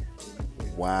 10. You know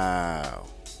what I'm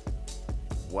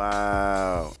saying?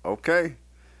 Wow. Okay.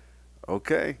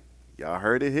 Y'all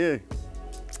heard it here.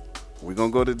 We're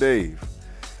going to go to Dave.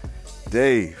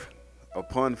 Dave,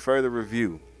 upon further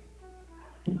review,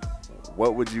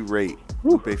 what would you rate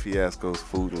Lupe Fiasco's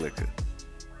Food and Liquor?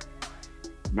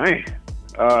 Man,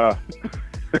 I'm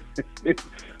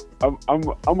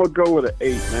gonna go with an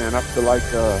 8, man. I feel like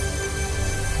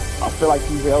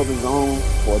he held his own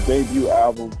for a debut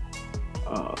album.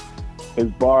 His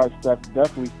bars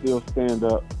definitely still stand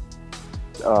up.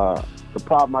 The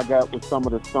problem I got with some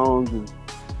of the songs is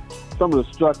some of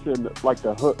the structure and like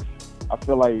the hooks. I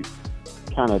feel like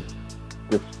kind of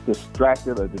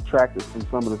distracted or detracted from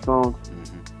some of the songs.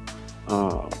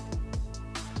 So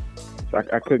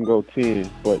I couldn't go 10,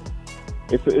 but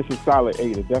it's a solid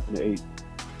 8, a definite 8,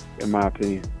 in my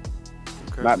opinion.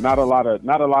 Okay. Not a lot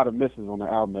of misses on the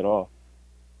album at all.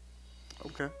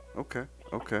 Okay.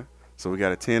 So we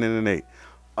got a 10 and an 8.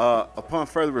 Upon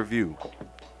further review,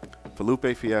 for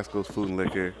Lupe Fiasco's Food and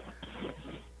Liquor,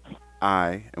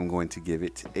 I am going to give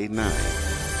it a 9.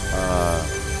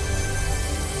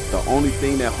 The only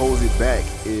thing that holds it back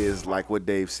is, like what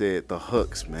Dave said, the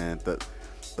hooks, man.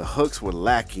 The hooks were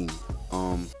lacking.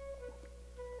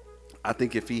 I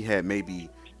think if he had maybe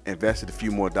invested a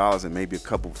few more dollars in maybe a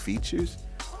couple features,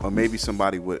 or maybe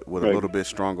somebody with a little bit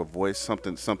stronger voice,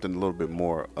 something a little bit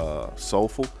more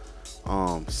soulful,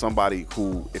 somebody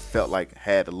who it felt like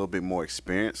had a little bit more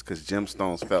experience, because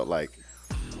Gemstones felt like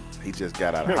he just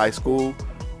got out of high school.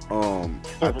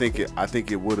 I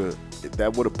think it would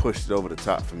have pushed it over the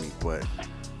top for me. But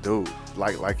dude,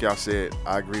 like y'all said,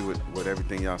 I agree with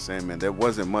everything y'all saying, man. There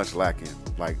wasn't much lacking.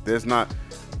 Like there's not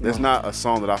a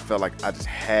song that I felt like I just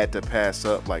had to pass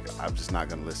up. Like I'm just not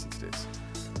gonna listen to this.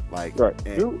 Like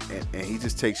and he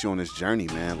just takes you on this journey,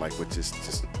 man. Like with just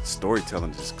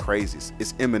storytelling, just crazy.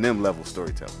 It's Eminem level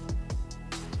storytelling.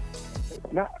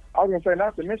 I was gonna say,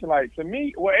 not to mention, like, to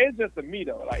me, well, it's just to me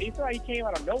though. Like, it's like he came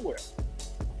out of nowhere.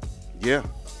 Yeah.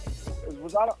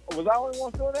 Was I the only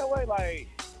one feeling that way? Like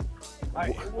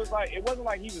it wasn't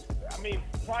like he was. I mean,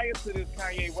 prior to this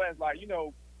Kanye West, like, you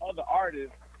know, other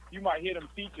artists, you might hear them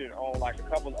featured on like a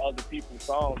couple of other people's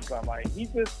songs. So I'm like, he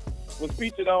just was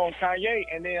featured on Kanye,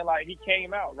 and then like he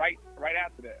came out right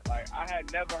after that. Like I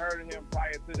had never heard of him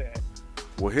prior to that.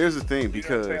 Well, here's the thing,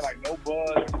 because you know what I'm saying? Like no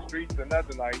buzz in the streets or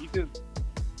nothing. Like it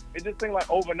just seemed like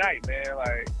overnight, man.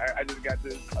 Like I just got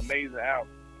this amazing album.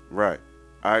 Right.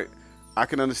 I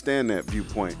can understand that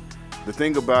viewpoint. The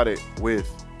thing about it with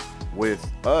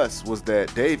us was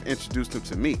that Dave introduced him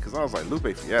to me, because I was like,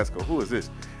 Lupe Fiasco, who is this?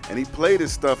 And he played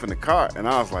his stuff in the car, and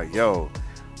I was like, yo,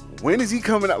 when is he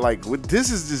coming out? Like,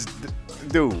 this is just,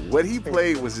 dude, what he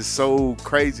played was just so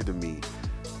crazy to me.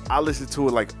 I listened to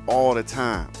it like all the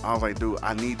time. I was like, dude,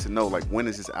 I need to know, like, when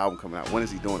is this album coming out? When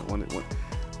is he doing it? When?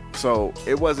 So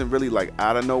it wasn't really like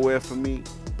out of nowhere for me,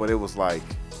 but it was like,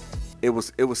 it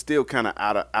was still kind of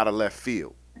out of left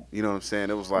field. You know what I'm saying?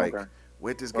 It was like,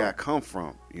 where'd this guy come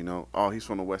from? You know? Oh, he's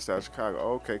from the west side of Chicago.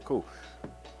 Oh, okay, cool.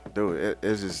 Dude,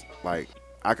 it's just like,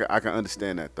 I can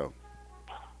understand that though.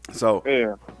 So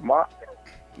yeah,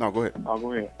 no, go ahead. Oh,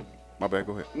 go ahead. My bad.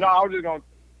 Go ahead. No, I was just gonna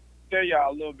tell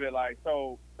y'all a little bit. Like,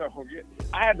 so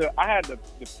I had the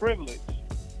privilege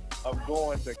of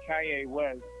going to Kanye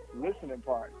West's listening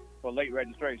party for late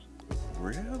registration.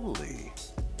 Really?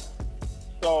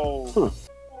 So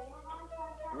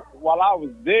while I was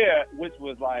there, which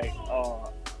was like,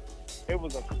 it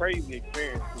was a crazy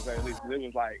experience to say the least. There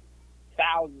was like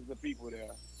thousands of people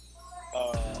there.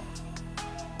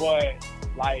 But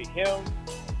like him,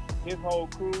 his whole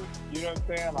crew, you know what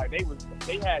I'm saying? Like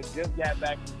they had just got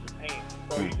back from Japan.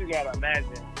 So you just gotta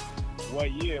imagine what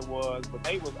year it was, but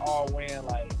they was all wearing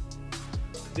like,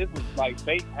 this was like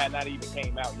Fate had not even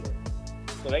came out yet.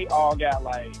 So they all got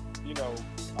like, you know,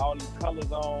 all these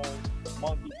colors on,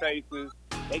 monkey faces.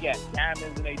 They got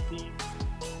diamonds in their teeth.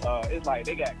 It's like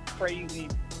they got crazy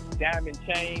diamond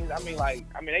chains. I mean,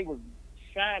 they was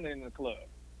shining in the club.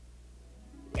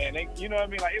 And they, you know what I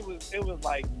mean? Like it was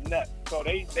like nuts. So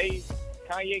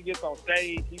Kanye gets on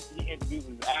stage, he introduces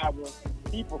his album,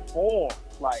 he performs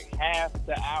like half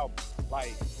the album,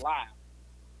 like live.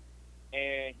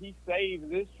 And he saves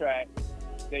this track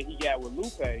that he got with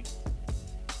Lupe,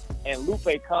 and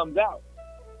Lupe comes out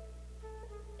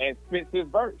and spits his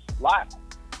verse live.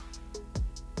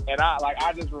 And I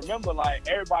just remember like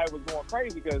everybody was going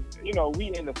crazy because, you know, we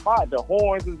in the spot, the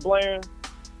horns is blaring.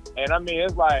 And I mean,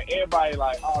 it's like everybody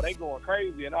like, oh, they going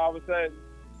crazy. And all of a sudden,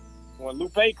 when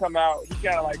Lupe come out, he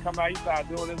kind of like come out, he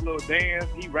started doing this little dance,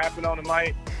 he rapping on the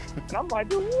mic. And I'm like,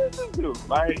 dude, who is this dude?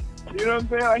 Like, you know what I'm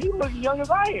saying? Like, he look young as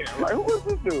I am. Like, who is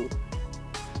this dude?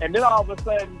 And then all of a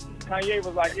sudden, Kanye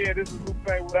was like, yeah, this is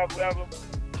Lupe, whatever.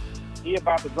 He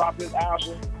about to drop his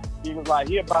album. He was like,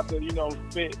 he about to, you know,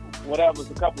 spit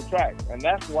whatever's a couple tracks. And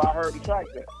that's why I heard the track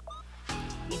there.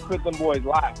 He put them boys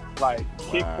live, like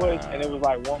kick push, and it was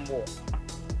like one more.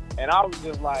 And I was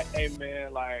just like, hey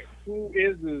man, like who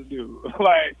is this dude?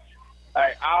 like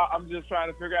I'm just trying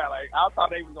to figure out. Like I thought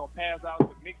they was gonna pass out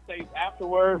some mixtapes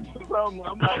afterwards or something.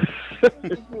 I'm like, who is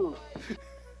this dude?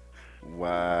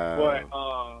 Wow.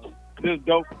 But just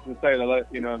dope to say the,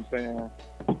 you know what I'm saying?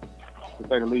 to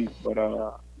say the least. But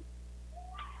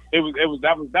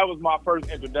that was my first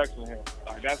introduction to him.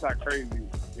 Like that's how crazy,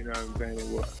 you know what I'm saying, it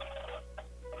was.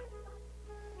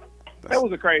 That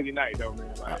was a crazy night though,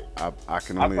 man. Like I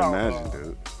can only imagine,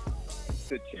 dude.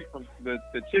 The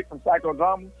chick from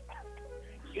Psychodrama,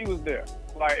 she was there.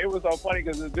 Like it was so funny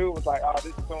because the dude was like, "Oh, this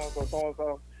is so and so, so and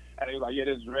so," and he was like, "Yeah,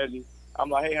 this is Reggie." I'm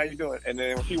like, "Hey, how you doing?" And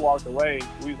then when she walked away,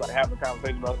 we was like having a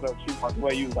conversation about stuff. She walked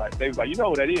away. They was like, "You know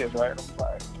who that is, right?" I was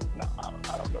like, "No, I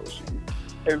don't know what she is."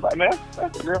 They was like, "Man,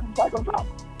 that's the girl from Psychodrama."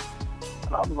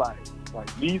 And I was like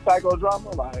the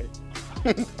Psychodrama, like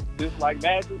just like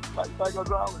magic, like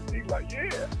Psychodrama. And she's like,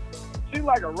 "Yeah." She's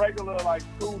like a regular like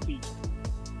school teacher.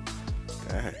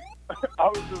 Dang. I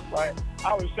was just like,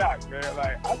 I was shocked, man.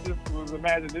 Like, I just was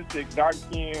imagining this chick dark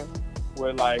skin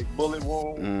with like bullet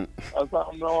wounds or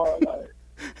something on,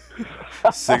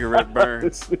 like cigarette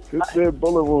burns. It said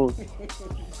bullet wounds.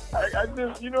 I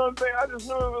just, you know what I'm saying? I just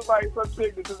knew it was like some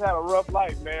chick that just had a rough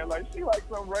life, man. Like she like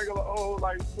some regular old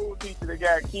like school teacher that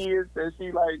got kids that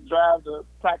she like drive to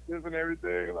practice and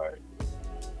everything. Like,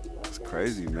 it's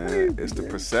crazy, man. It's the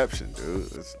perception,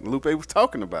 dude. Lupe was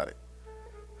talking about it.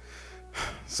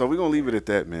 So we're gonna leave it at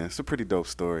that, man. It's a pretty dope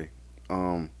story.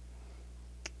 I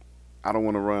don't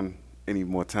want to run any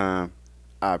more time.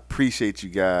 I appreciate you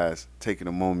guys taking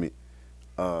a moment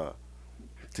to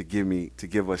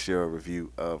give us your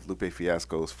review of Lupe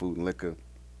Fiasco's Food and Liquor.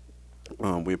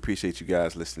 We appreciate you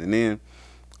guys listening in.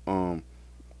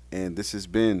 And this has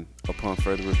been Upon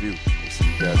Further Review. We'll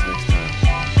see you guys next time.